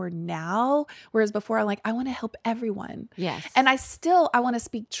with more now. Whereas before I'm like, I want to help everyone. Yes. And I want to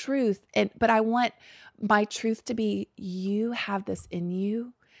speak truth. But I want my truth to be, you have this in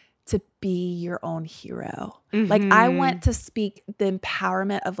you to be your own hero. Like I want to speak the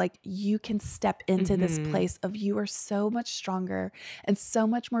empowerment of like, you can step into this place of you are so much stronger and so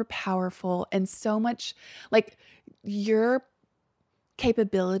much more powerful and so much like your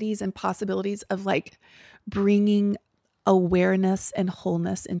capabilities and possibilities of like bringing awareness and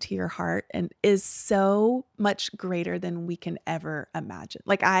wholeness into your heart and is so much greater than we can ever imagine.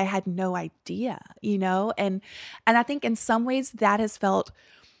 Like I had no idea, and I think in some ways that has felt,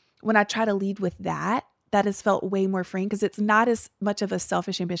 when I try to lead with that has felt way more freeing because it's not as much of a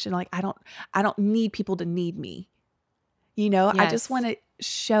selfish ambition. Like I don't need people to need me. Yes. I just want to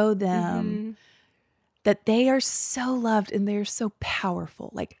show them that they are so loved and they're so powerful.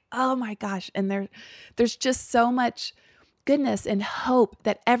 Like, oh my gosh. And there's just so much goodness and hope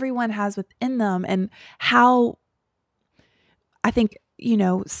that everyone has within them. And how I think,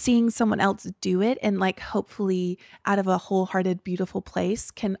 seeing someone else do it and like hopefully out of a wholehearted, beautiful place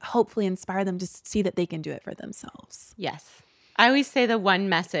can hopefully inspire them to see that they can do it for themselves. Yes. I always say the one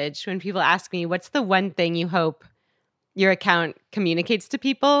message when people ask me, what's the one thing you hope your account communicates to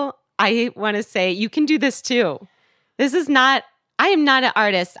people? I want to say, you can do this too. I am not an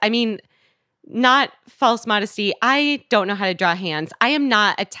artist. I mean, not false modesty. I don't know how to draw hands. I am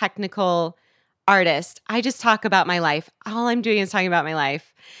not a technical artist. I just talk about my life. All I'm doing is talking about my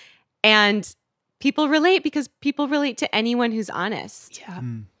life. And people relate because people relate to anyone who's honest. Yeah,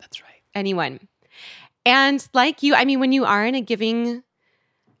 that's right. Anyone. And like you, I mean, when you are in a giving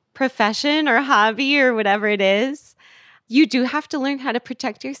profession or hobby or whatever it is, you do have to learn how to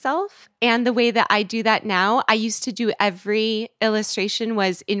protect yourself. And the way that I do that now, I used to do every illustration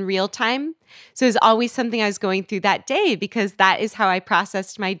was in real time. So it was always something I was going through that day because that is how I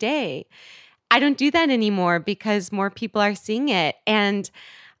processed my day. I don't do that anymore because more people are seeing it. And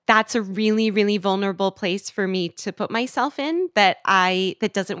that's a really, really vulnerable place for me to put myself in that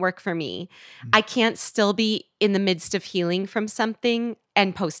doesn't work for me. I can't still be in the midst of healing from something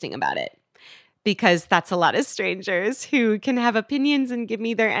and posting about it because that's a lot of strangers who can have opinions and give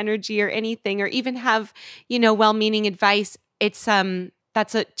me their energy or anything, or even have, well-meaning advice. It's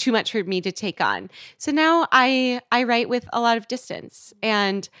that's too much for me to take on. So now I write with a lot of distance,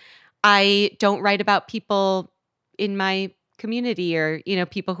 and I don't write about people in my community or,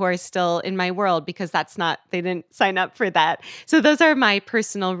 people who are still in my world because they didn't sign up for that. So those are my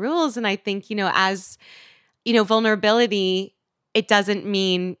personal rules. And I think, as, vulnerability, it doesn't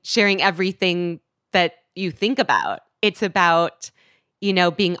mean sharing everything that you think about. It's about,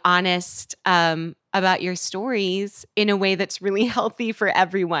 being honest about your stories in a way that's really healthy for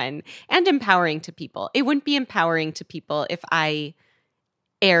everyone and empowering to people. It wouldn't be empowering to people if I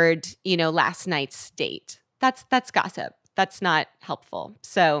aired, last night's date. That's gossip. That's not helpful.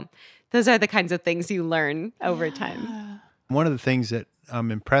 So those are the kinds of things you learn over time. One of the things that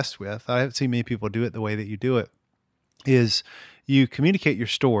I'm impressed with, I haven't seen many people do it the way that you do it, is you communicate your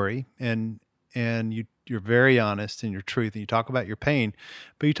story and you're very honest in your truth, and you talk about your pain,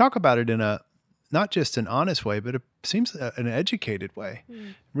 but you talk about it in a not just an honest way, but it seems an educated way.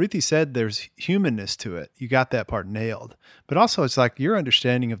 Ruthie said there's humanness to it. You got that part nailed. But also it's like your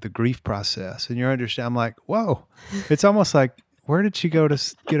understanding of the grief process and your understanding. I'm like, whoa, it's almost like, where did she go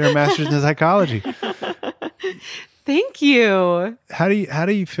to get her master's in psychology? Thank you. How do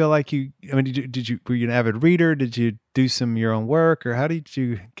you feel like were you an avid reader? Did you do some of your own work, or how did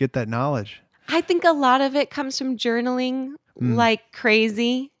you get that knowledge? I think a lot of it comes from journaling like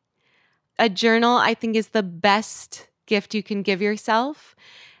crazy. A journal, I think, is the best gift you can give yourself.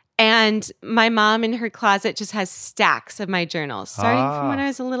 And my mom in her closet just has stacks of my journals, starting from when I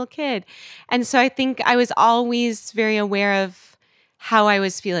was a little kid. And so I think I was always very aware of how I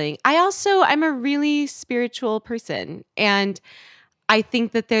was feeling. I'm a really spiritual person. And I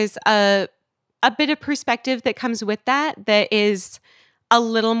think that there's a bit of perspective that comes with that is a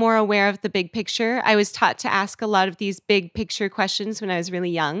little more aware of the big picture. I was taught to ask a lot of these big picture questions when I was really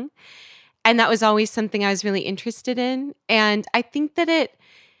young. And that was always something I was really interested in. And I think that it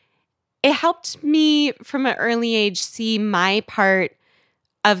helped me from an early age see my part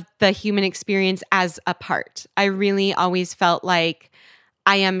of the human experience as a part. I really always felt like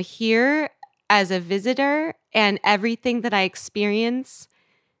I am here as a visitor, and everything that I experience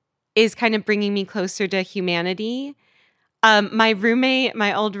is kind of bringing me closer to humanity. My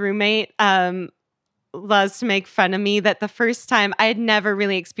old roommate, loves to make fun of me that the first time I had never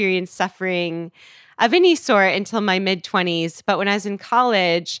really experienced suffering of any sort until my mid-20s. But when I was in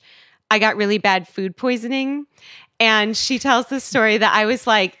college, I got really bad food poisoning. And she tells the story that I was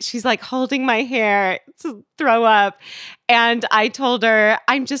like, she's like holding my hair to throw up. And I told her,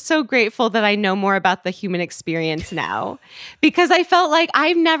 I'm just so grateful that I know more about the human experience now, because I felt like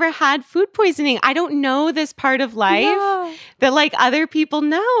I've never had food poisoning. I don't know this part of life that like other people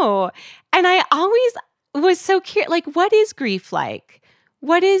know. And I always was so curious, like, what is grief like?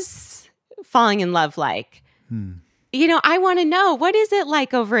 What is falling in love like? You know, I want to know, what is it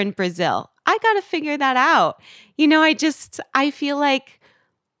like over in Brazil? I got to figure that out. You know, I feel like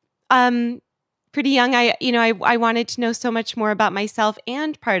pretty young, I wanted to know so much more about myself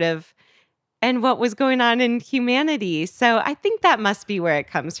and what was going on in humanity. So I think that must be where it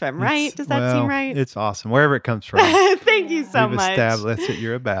comes from, right? Does that seem right? It's awesome. Wherever it comes from. Thank you so We've much. established that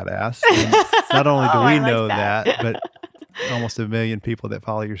you're a badass. And not only do we know that, but almost 1 million people that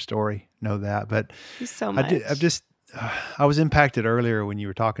follow your story know that. But Thank you so much. I was impacted earlier when you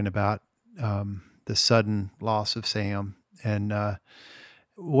were talking about the sudden loss of Sam. And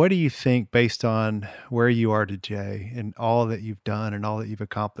what do you think, based on where you are today and all that you've done and all that you've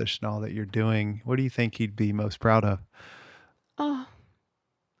accomplished and all that you're doing, what do you think he'd be most proud of? Oh,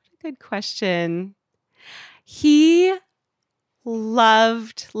 good question. He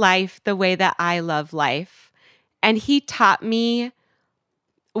loved life the way that I love life. And he taught me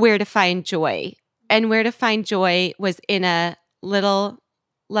where to find joy. And where to find joy was in a little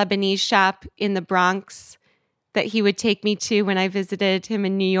Lebanese shop in the Bronx that he would take me to when I visited him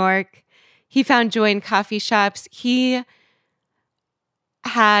in New York. He found joy in coffee shops. He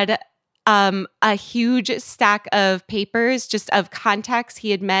had a huge stack of papers, just of contacts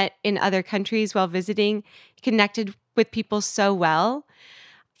he had met in other countries while visiting. He connected with people so well.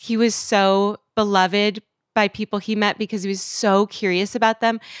 He was so beloved by people he met because he was so curious about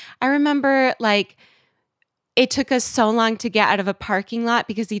them. I remember, like, it took us so long to get out of a parking lot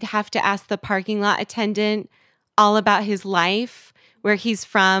because he'd have to ask the parking lot attendant all about his life, where he's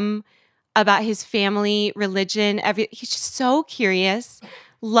from, about his family, religion. He's just so curious,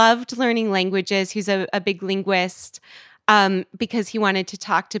 loved learning languages. He's a big linguist because he wanted to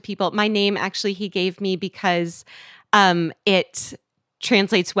talk to people. My name, actually, he gave me because it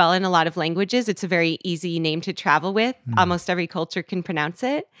translates well in a lot of languages. It's a very easy name to travel with. Almost every culture can pronounce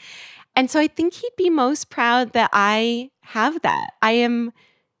it. And so I think he'd be most proud that I have that. I am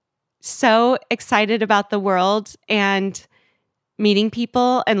so excited about the world and meeting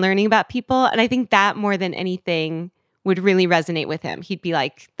people and learning about people. And I think that more than anything would really resonate with him. He'd be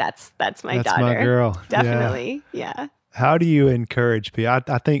like, that's my daughter. That's my girl. Definitely. Yeah. How do you encourage people?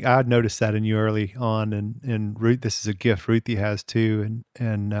 I think I noticed that in you early on, and Ruth, this is a gift Ruthie has too.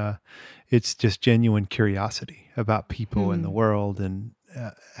 And it's just genuine curiosity about people in the world. And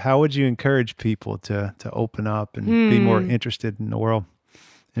how would you encourage people to open up and be more interested in the world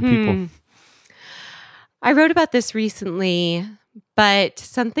and people? I wrote about this recently, but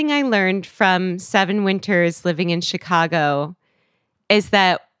something I learned from 7 winters living in Chicago is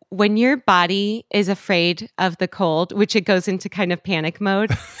that when your body is afraid of the cold, which it goes into kind of panic mode,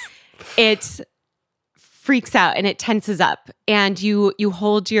 it freaks out and it tenses up, and you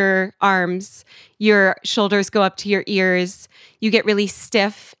hold your arms, your shoulders go up to your ears, you get really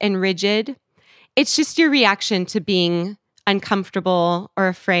stiff and rigid. It's just your reaction to being uncomfortable or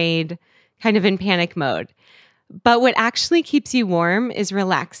afraid, kind of in panic mode. But what actually keeps you warm is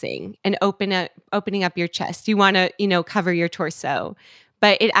relaxing and opening up your chest. You want to, cover your torso,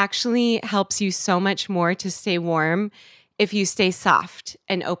 but it actually helps you so much more to stay warm if you stay soft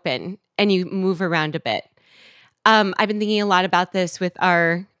and open and you move around a bit. I've been thinking a lot about this with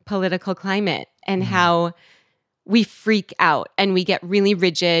our political climate and how we freak out and we get really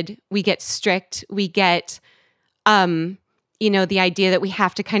rigid, we get strict, we get, the idea that we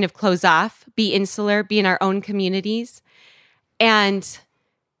have to kind of close off, be insular, be in our own communities. And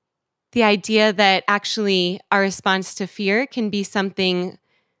the idea that actually our response to fear can be something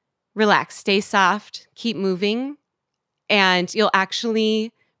relax, stay soft, keep moving, and you'll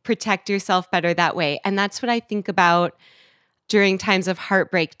actually protect yourself better that way. And that's what I think about during times of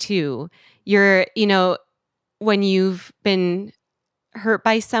heartbreak too. When you've been hurt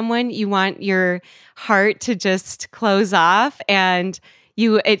by someone, you want your heart to just close off, and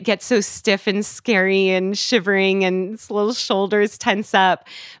it gets so stiff and scary and shivering and its little shoulders tense up.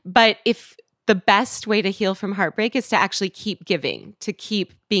 But if the best way to heal from heartbreak is to actually keep giving, to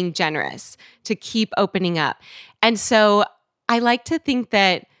keep being generous, to keep opening up. And so I like to think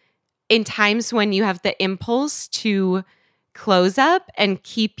that in times when you have the impulse to close up and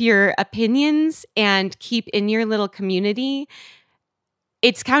keep your opinions and keep in your little community,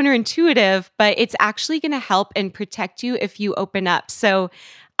 it's counterintuitive, but it's actually going to help and protect you if you open up. So,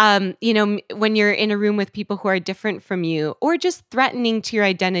 when you're in a room with people who are different from you or just threatening to your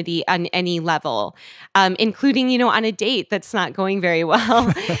identity on any level, including, on a date that's not going very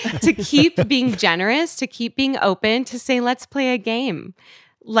well, to keep being generous, to keep being open, to say, let's play a game.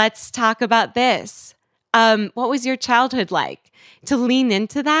 Let's talk about this. What was your childhood like? To lean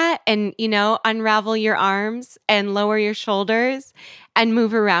into that and, unravel your arms and lower your shoulders and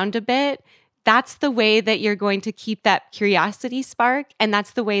move around a bit. That's the way that you're going to keep that curiosity spark. And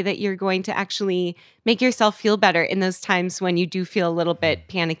that's the way that you're going to actually make yourself feel better in those times when you do feel a little bit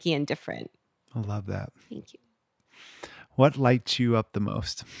panicky and different. I love that. Thank you. What lights you up the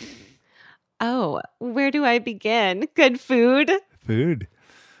most? Oh, where do I begin? Good food. Food.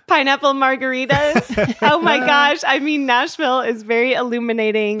 Pineapple margaritas. Oh my gosh. I mean, Nashville is very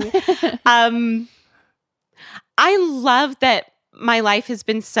illuminating. I love that my life has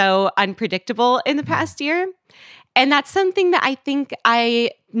been so unpredictable in the past year. And that's something that I think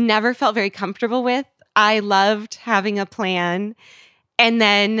I never felt very comfortable with. I loved having a plan. And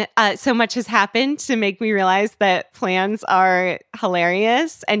then so much has happened to make me realize that plans are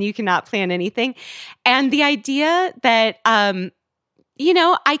hilarious and you cannot plan anything. And the idea that,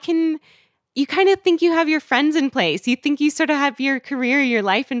 you kind of think you have your friends in place. You think you sort of have your career, your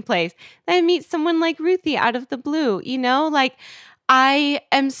life in place. Then I meet someone like Ruthie out of the blue, I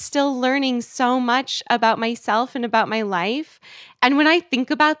am still learning so much about myself and about my life. And when I think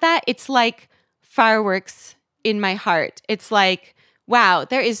about that, it's like fireworks in my heart. It's like, wow,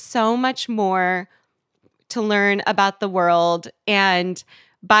 there is so much more to learn about the world. And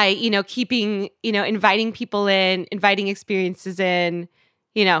by, keeping, inviting people in, inviting experiences in,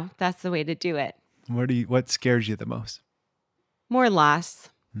 that's the way to do it. What scares you the most? More loss.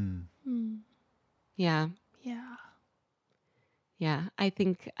 Mm. Yeah. Yeah. Yeah. I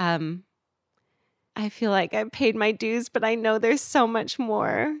think I feel like I've paid my dues, but I know there's so much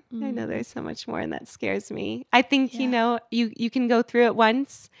more. I know there's so much more, and that scares me. I think, you can go through it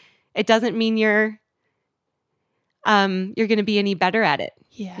once. It doesn't mean you're going to be any better at it.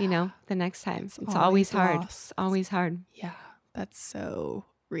 Yeah. The next time. It's always hard. loss. It's always hard. Yeah. That's so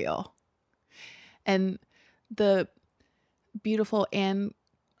real. And the beautiful and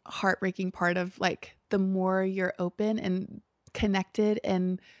heartbreaking part of the more you're open and connected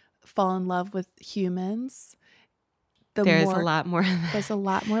and fall in love with humans, there's a lot more. There's a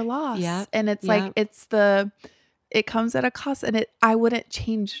lot more loss. Yeah. And it's it comes at a cost, and I wouldn't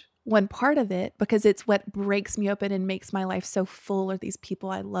change one part of it because it's what breaks me open and makes my life so full, are these people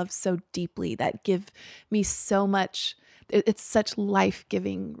I love so deeply that give me so much. It's such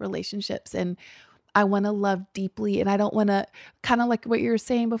life-giving relationships, and I want to love deeply, and I don't want to, kind of like what you were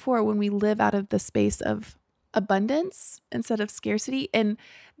saying before, when we live out of the space of abundance instead of scarcity. And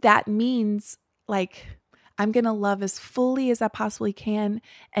that means I'm going to love as fully as I possibly can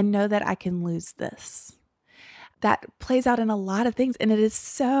and know that I can lose this. That plays out in a lot of things, and it is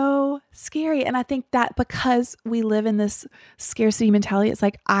so scary. And I think that because we live in this scarcity mentality, it's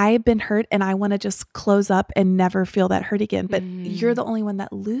like, I've been hurt and I want to just close up and never feel that hurt again. But you're the only one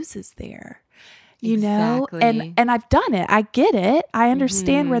that loses there. Exactly. And I've done it. I get it. I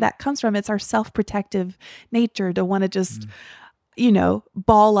understand where that comes from. It's our self-protective nature to want to just,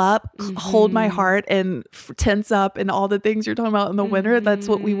 ball up, hold my heart and tense up and all the things you're talking about in the winter. That's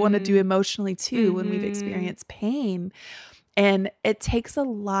what we want to do emotionally too when we've experienced pain. And it takes a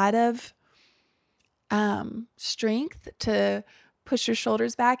lot of strength to push your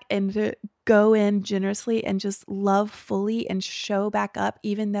shoulders back and to go in generously and just love fully and show back up,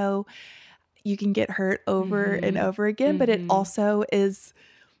 even though you can get hurt over and over again. But it also is,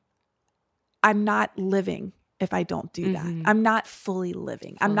 I'm not living if I don't do that. I'm not fully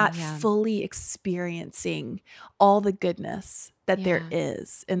living. I'm not fully experiencing all the goodness that there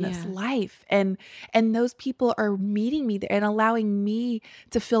is in this life. And those people are meeting me there and allowing me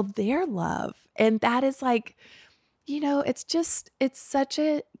to feel their love. And that is it's such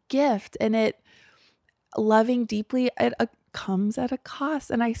a gift, and loving deeply, it comes at a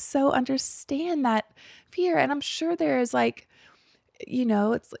cost. And I so understand that fear. And I'm sure there is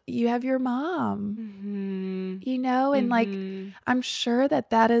it's, you have your mom, and I'm sure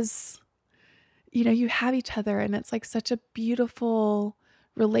that is, you have each other, and it's such a beautiful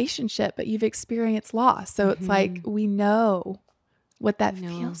relationship, but you've experienced loss. So it's we know what that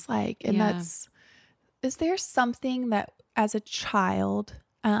feels like. And is there something that as a child,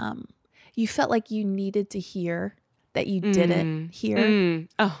 you felt like you needed to hear that you didn't hear?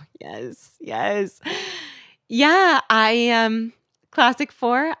 Oh, yes. Yes. Yeah, classic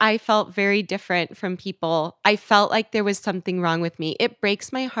 4, I felt very different from people. I felt like there was something wrong with me. It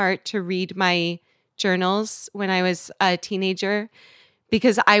breaks my heart to read my journals when I was a teenager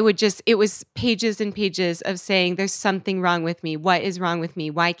because it was pages and pages of saying, there's something wrong with me. What is wrong with me?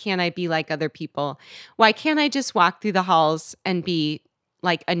 Why can't I be like other people? Why can't I just walk through the halls and be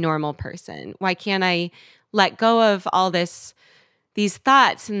like a normal person? Why can't I let go of all these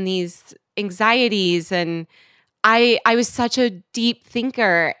thoughts and these anxieties? And I was such a deep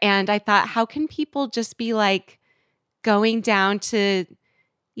thinker, and I thought, how can people just be like going down to,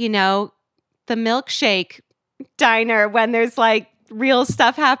 the milkshake diner when there's like real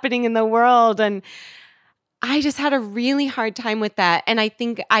stuff happening in the world? And I just had a really hard time with that. And I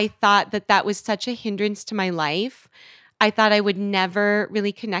think I thought that was such a hindrance to my life. I thought I would never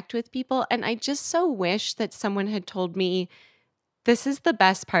really connect with people. And I just so wish that someone had told me, this is the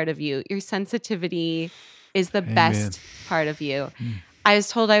best part of you. Your sensitivity is the Amen. Best part of you. I was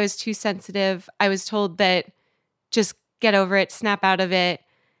told I was too sensitive. I was told that just get over it, snap out of it.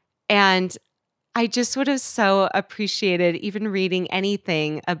 And I just would have so appreciated even reading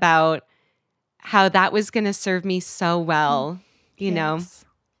anything about how that was going to serve me so well, you know?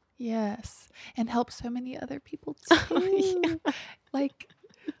 Yes. And help so many other people too. Like,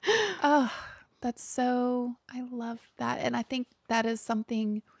 I love that. And I think that is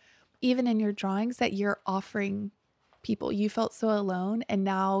something, even in your drawings, that you're offering people. You felt so alone, and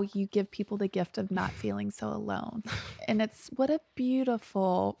now you give people the gift of not feeling so alone. And what a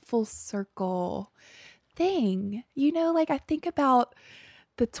beautiful full circle thing. I think about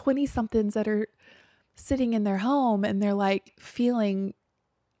the 20-somethings that are sitting in their home and they're like feeling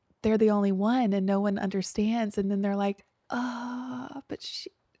they're the only one and no one understands. And then they're like, but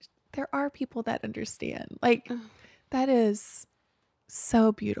there are people that understand. Like, that is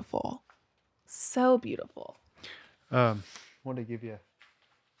so beautiful. So beautiful. I want to give you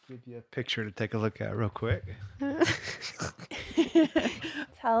a picture to take a look at real quick.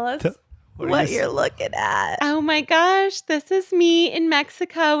 Tell us what you're looking at. Oh my gosh, this is me in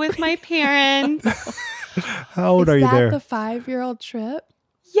Mexico with my parents. How old are you there? Is that the 5-year-old trip?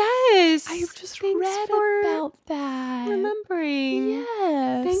 Yes. I just Thanks read for about that. remembering.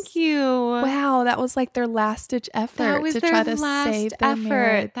 Yes. Thank you. Wow, that was like their last ditch effort That was to their try to last save their effort.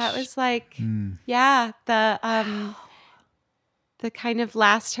 marriage. That was like, the kind of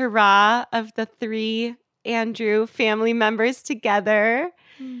last hurrah of the 3 Andrew family members together.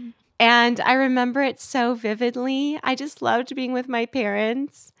 And I remember it so vividly. I just loved being with my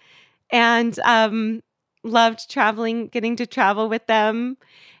parents and loved traveling, getting to travel with them.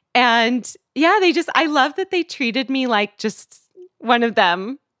 And yeah, I love that they treated me like just one of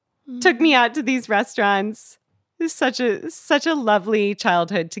them. Took me out to these restaurants. It was such a lovely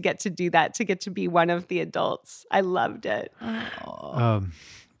childhood to get to do that, to get to be one of the adults. I loved it.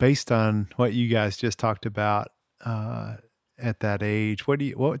 Based on what you guys just talked about at that age,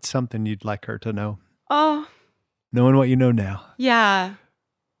 what's something you'd like her to know? Oh, knowing what you know now. Yeah.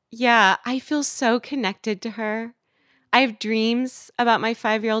 I feel so connected to her. I have dreams about my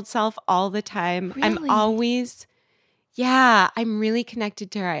 5-year-old self all the time. Really? I'm really connected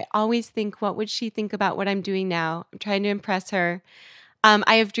to her. I always think, what would she think about what I'm doing now? I'm trying to impress her.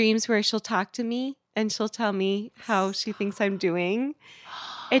 I have dreams where she'll talk to me and she'll tell me how she thinks I'm doing.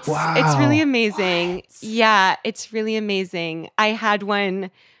 It's really amazing. What? Yeah, it's really amazing. I had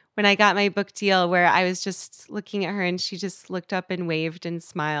one when I got my book deal where I was just looking at her and she just looked up and waved and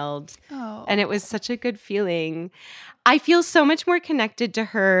smiled. Oh. And it was such a good feeling. I feel so much more connected to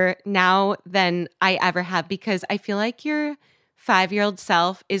her now than I ever have, because I feel like your 5-year-old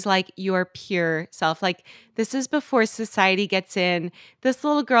self is like your pure self. Like, this is before society gets in. This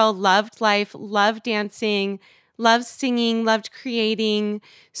little girl loved life, loved dancing, loved singing, loved creating,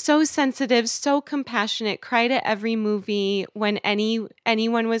 so sensitive, so compassionate, cried at every movie when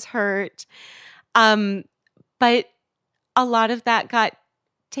anyone was hurt. But a lot of that got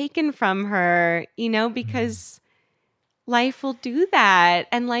taken from her, because life will do that,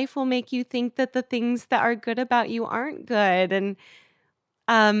 and life will make you think that the things that are good about you aren't good. And,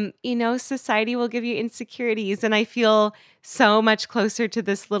 society will give you insecurities. And I feel so much closer to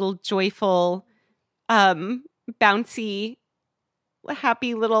this little joyful, bouncy,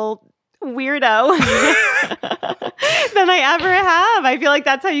 happy little weirdo. than I ever have. I feel like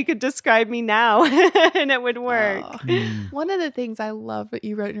that's how you could describe me now, and it would work. One of the things I love what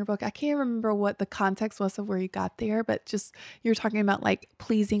you wrote in your book, I can't remember what the context was of where you got there, but just you're talking about like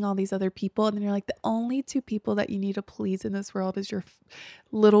pleasing all these other people. And then you're like, the only two people that you need to please in this world is your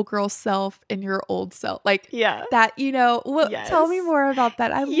little girl self and your old self. Like that, tell me more about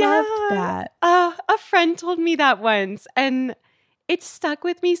that. I loved that. A friend told me that once, and it stuck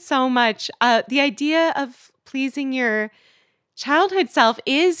with me so much. The idea of pleasing your childhood self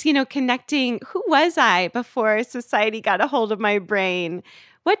is, connecting. Who was I before society got a hold of my brain?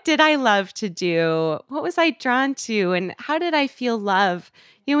 What did I love to do? What was I drawn to? And how did I feel love?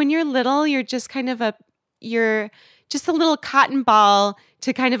 When you're little, you're just you're just a little cotton ball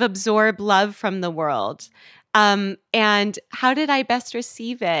to kind of absorb love from the world. And how did I best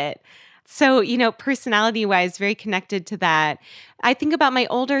receive it? So, personality-wise, very connected to that. I think about my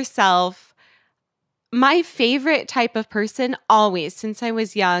older self. My favorite type of person always, since I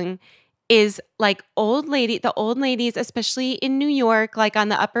was young, is like the old ladies, especially in New York, like on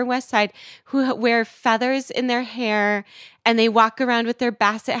the Upper West Side, who wear feathers in their hair and they walk around with their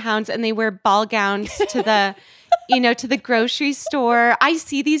basset hounds and they wear ball gowns to the, to the grocery store. I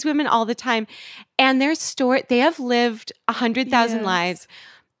see these women all the time, and they have lived 100,000 lives.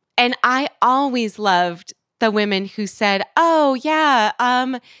 And I always loved the women who said, oh yeah,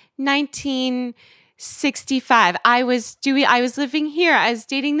 1965, I was living here. I was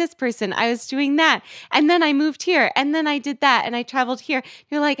dating this person. I was doing that. And then I moved here. And then I did that. And I traveled here.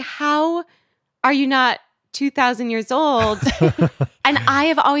 You're like, how are you not 2,000 years old? And I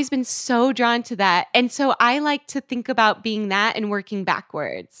have always been so drawn to that. And so I like to think about being that and working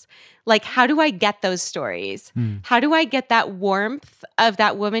backwards. Like, how do I get those stories? How do I get that warmth of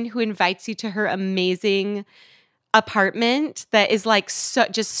that woman who invites you to her amazing apartment that is like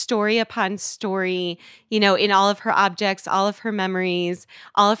just story upon story, in all of her objects, all of her memories,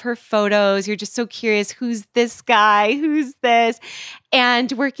 all of her photos. You're just so curious, who's this guy? Who's this?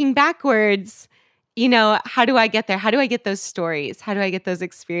 And working backwards, how do I get there? How do I get those stories? How do I get those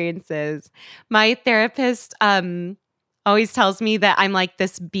experiences? My therapist always tells me that I'm like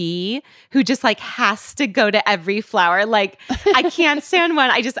this bee who just like has to go to every flower. Like, I can't stand one.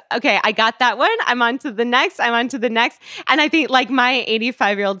 I got that one. I'm on to the next. And I think like my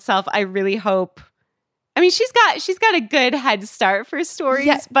 85-year-old self, I really hope. I mean, she's got a good head start for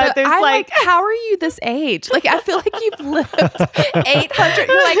stories, but there's like, how are you this age? Like, I feel like you've lived 800.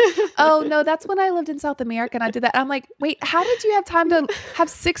 You're like, oh no, that's when I lived in South America and I did that. I'm like, wait, how did you have time to have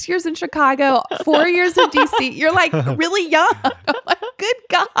 6 years in Chicago, 4 years in DC? You're like really young. I'm like, good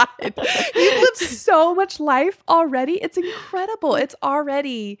God, you've lived so much life already. It's incredible. It's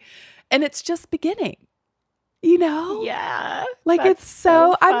already, and it's just beginning. Yeah. Like, it's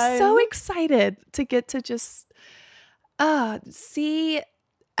so I'm so excited to get to just see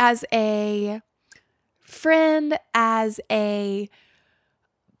as a friend, as a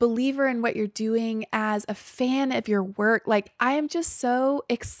believer in what you're doing, as a fan of your work. Like, I am just so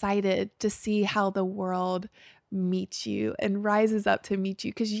excited to see how the world meets you and rises up to meet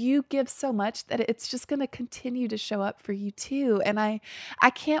you, because you give so much that it's just going to continue to show up for you too. And I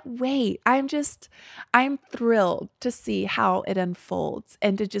can't wait. I'm thrilled to see how it unfolds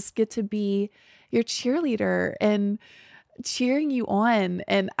and to just get to be your cheerleader and cheering you on.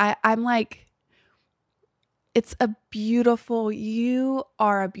 And I'm like, you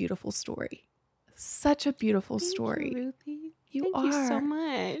are a beautiful story. Such a beautiful story. Thank you, Ruthie. You Thank you so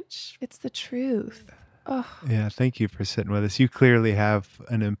much. It's the truth. Oh. Yeah, thank you for sitting with us. You clearly have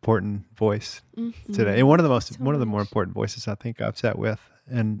an important voice today, and one of the more important voices I think I've sat with.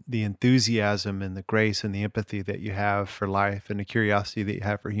 And the enthusiasm and the grace and the empathy that you have for life and the curiosity that you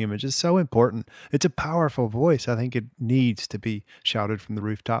have for humans is so important. It's a powerful voice. I think it needs to be shouted from the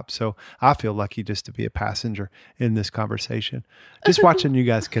rooftops. So I feel lucky just to be a passenger in this conversation, just watching you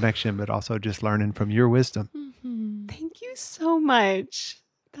guys' connection, but also just learning from your wisdom. Thank you so much.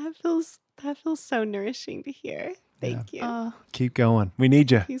 That feels so nourishing to hear. Thank you. Keep going. We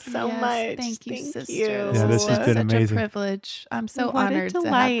need you. Thank you so much. Thank you, sisters. Yeah, this has been amazing. Such a privilege. I'm so honored to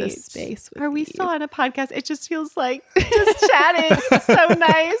have this space with Are we you. still on a podcast? It just feels like just chatting. It's so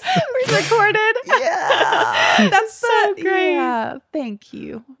nice. We're recorded. Yeah. That's so great. Yeah. Thank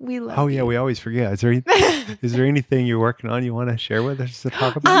you. We love you. Oh yeah, we always forget. Is there anything you're working on you want to share with us to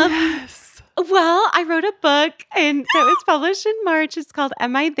talk about? Yes. Well, I wrote a book and that was published in March. It's called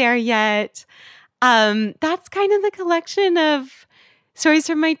Am I There Yet? That's kind of the collection of stories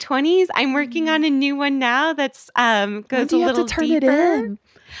from my 20s. I'm working on a new one now that's goes a little turn deeper. It in?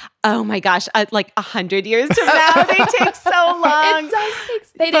 Oh my gosh, like 100 years from now. They take so long. It does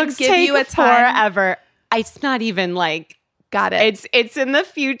take. They didn't Books give take you a time. forever. it's not even like, Got it. it's in the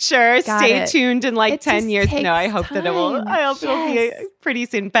future. Got Stay it. tuned in like It 10 just years. No, I takes hope that it will. time. I hope it'll be Yes. pretty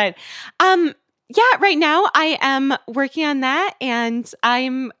soon. But right now I am working on that, and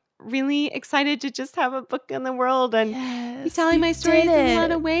I'm really excited to just have a book in the world and be Yes, telling you my stories did in a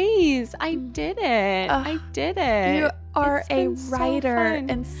lot it. of ways. I did it. Ugh, I did it. You are It's a been so writer fun.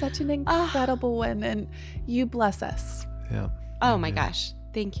 and such an incredible one, and you bless us. Yeah. Oh my gosh.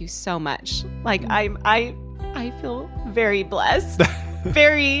 Thank you so much. Like I feel very blessed.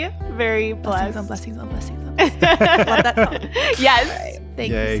 Very, very Blessings blessed. on blessings on blessings on blessings. Love that song. Yes.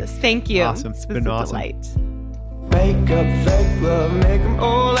 Thank Yay. you, sister. Thank you. Awesome. It's It been was a awesome. delight. Make up fake love, make them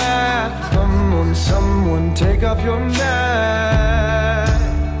all laugh. Come on, someone take off your mask.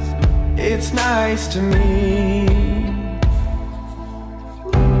 It's nice to me.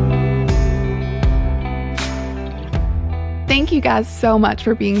 Thank you guys so much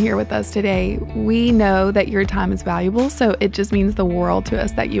for being here with us today. We know that your time is valuable, so it just means the world to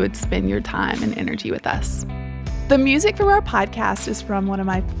us that you would spend your time and energy with us. The music from our podcast is from one of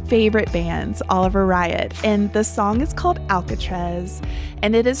my favorite bands, Oliver Riot, and the song is called Alcatraz,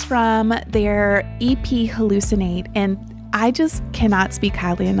 and it is from their EP Hallucinate. And I just cannot speak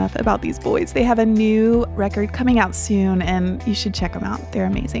highly enough about these boys. They have a new record coming out soon, and you should check them out. They're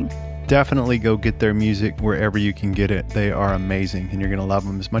amazing. Definitely go get their music wherever you can get it. They are amazing, and you're going to love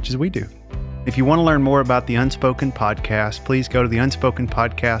them as much as we do. If you want to learn more about the Unspoken Podcast, please go to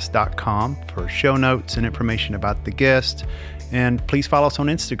theunspokenpodcast.com for show notes and information about the guest. And please follow us on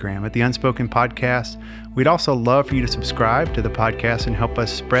Instagram at The Unspoken Podcast. We'd also love for you to subscribe to the podcast and help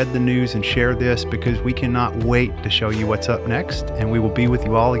us spread the news and share this, because we cannot wait to show you what's up next. And we will be with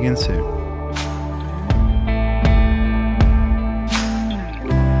you all again soon.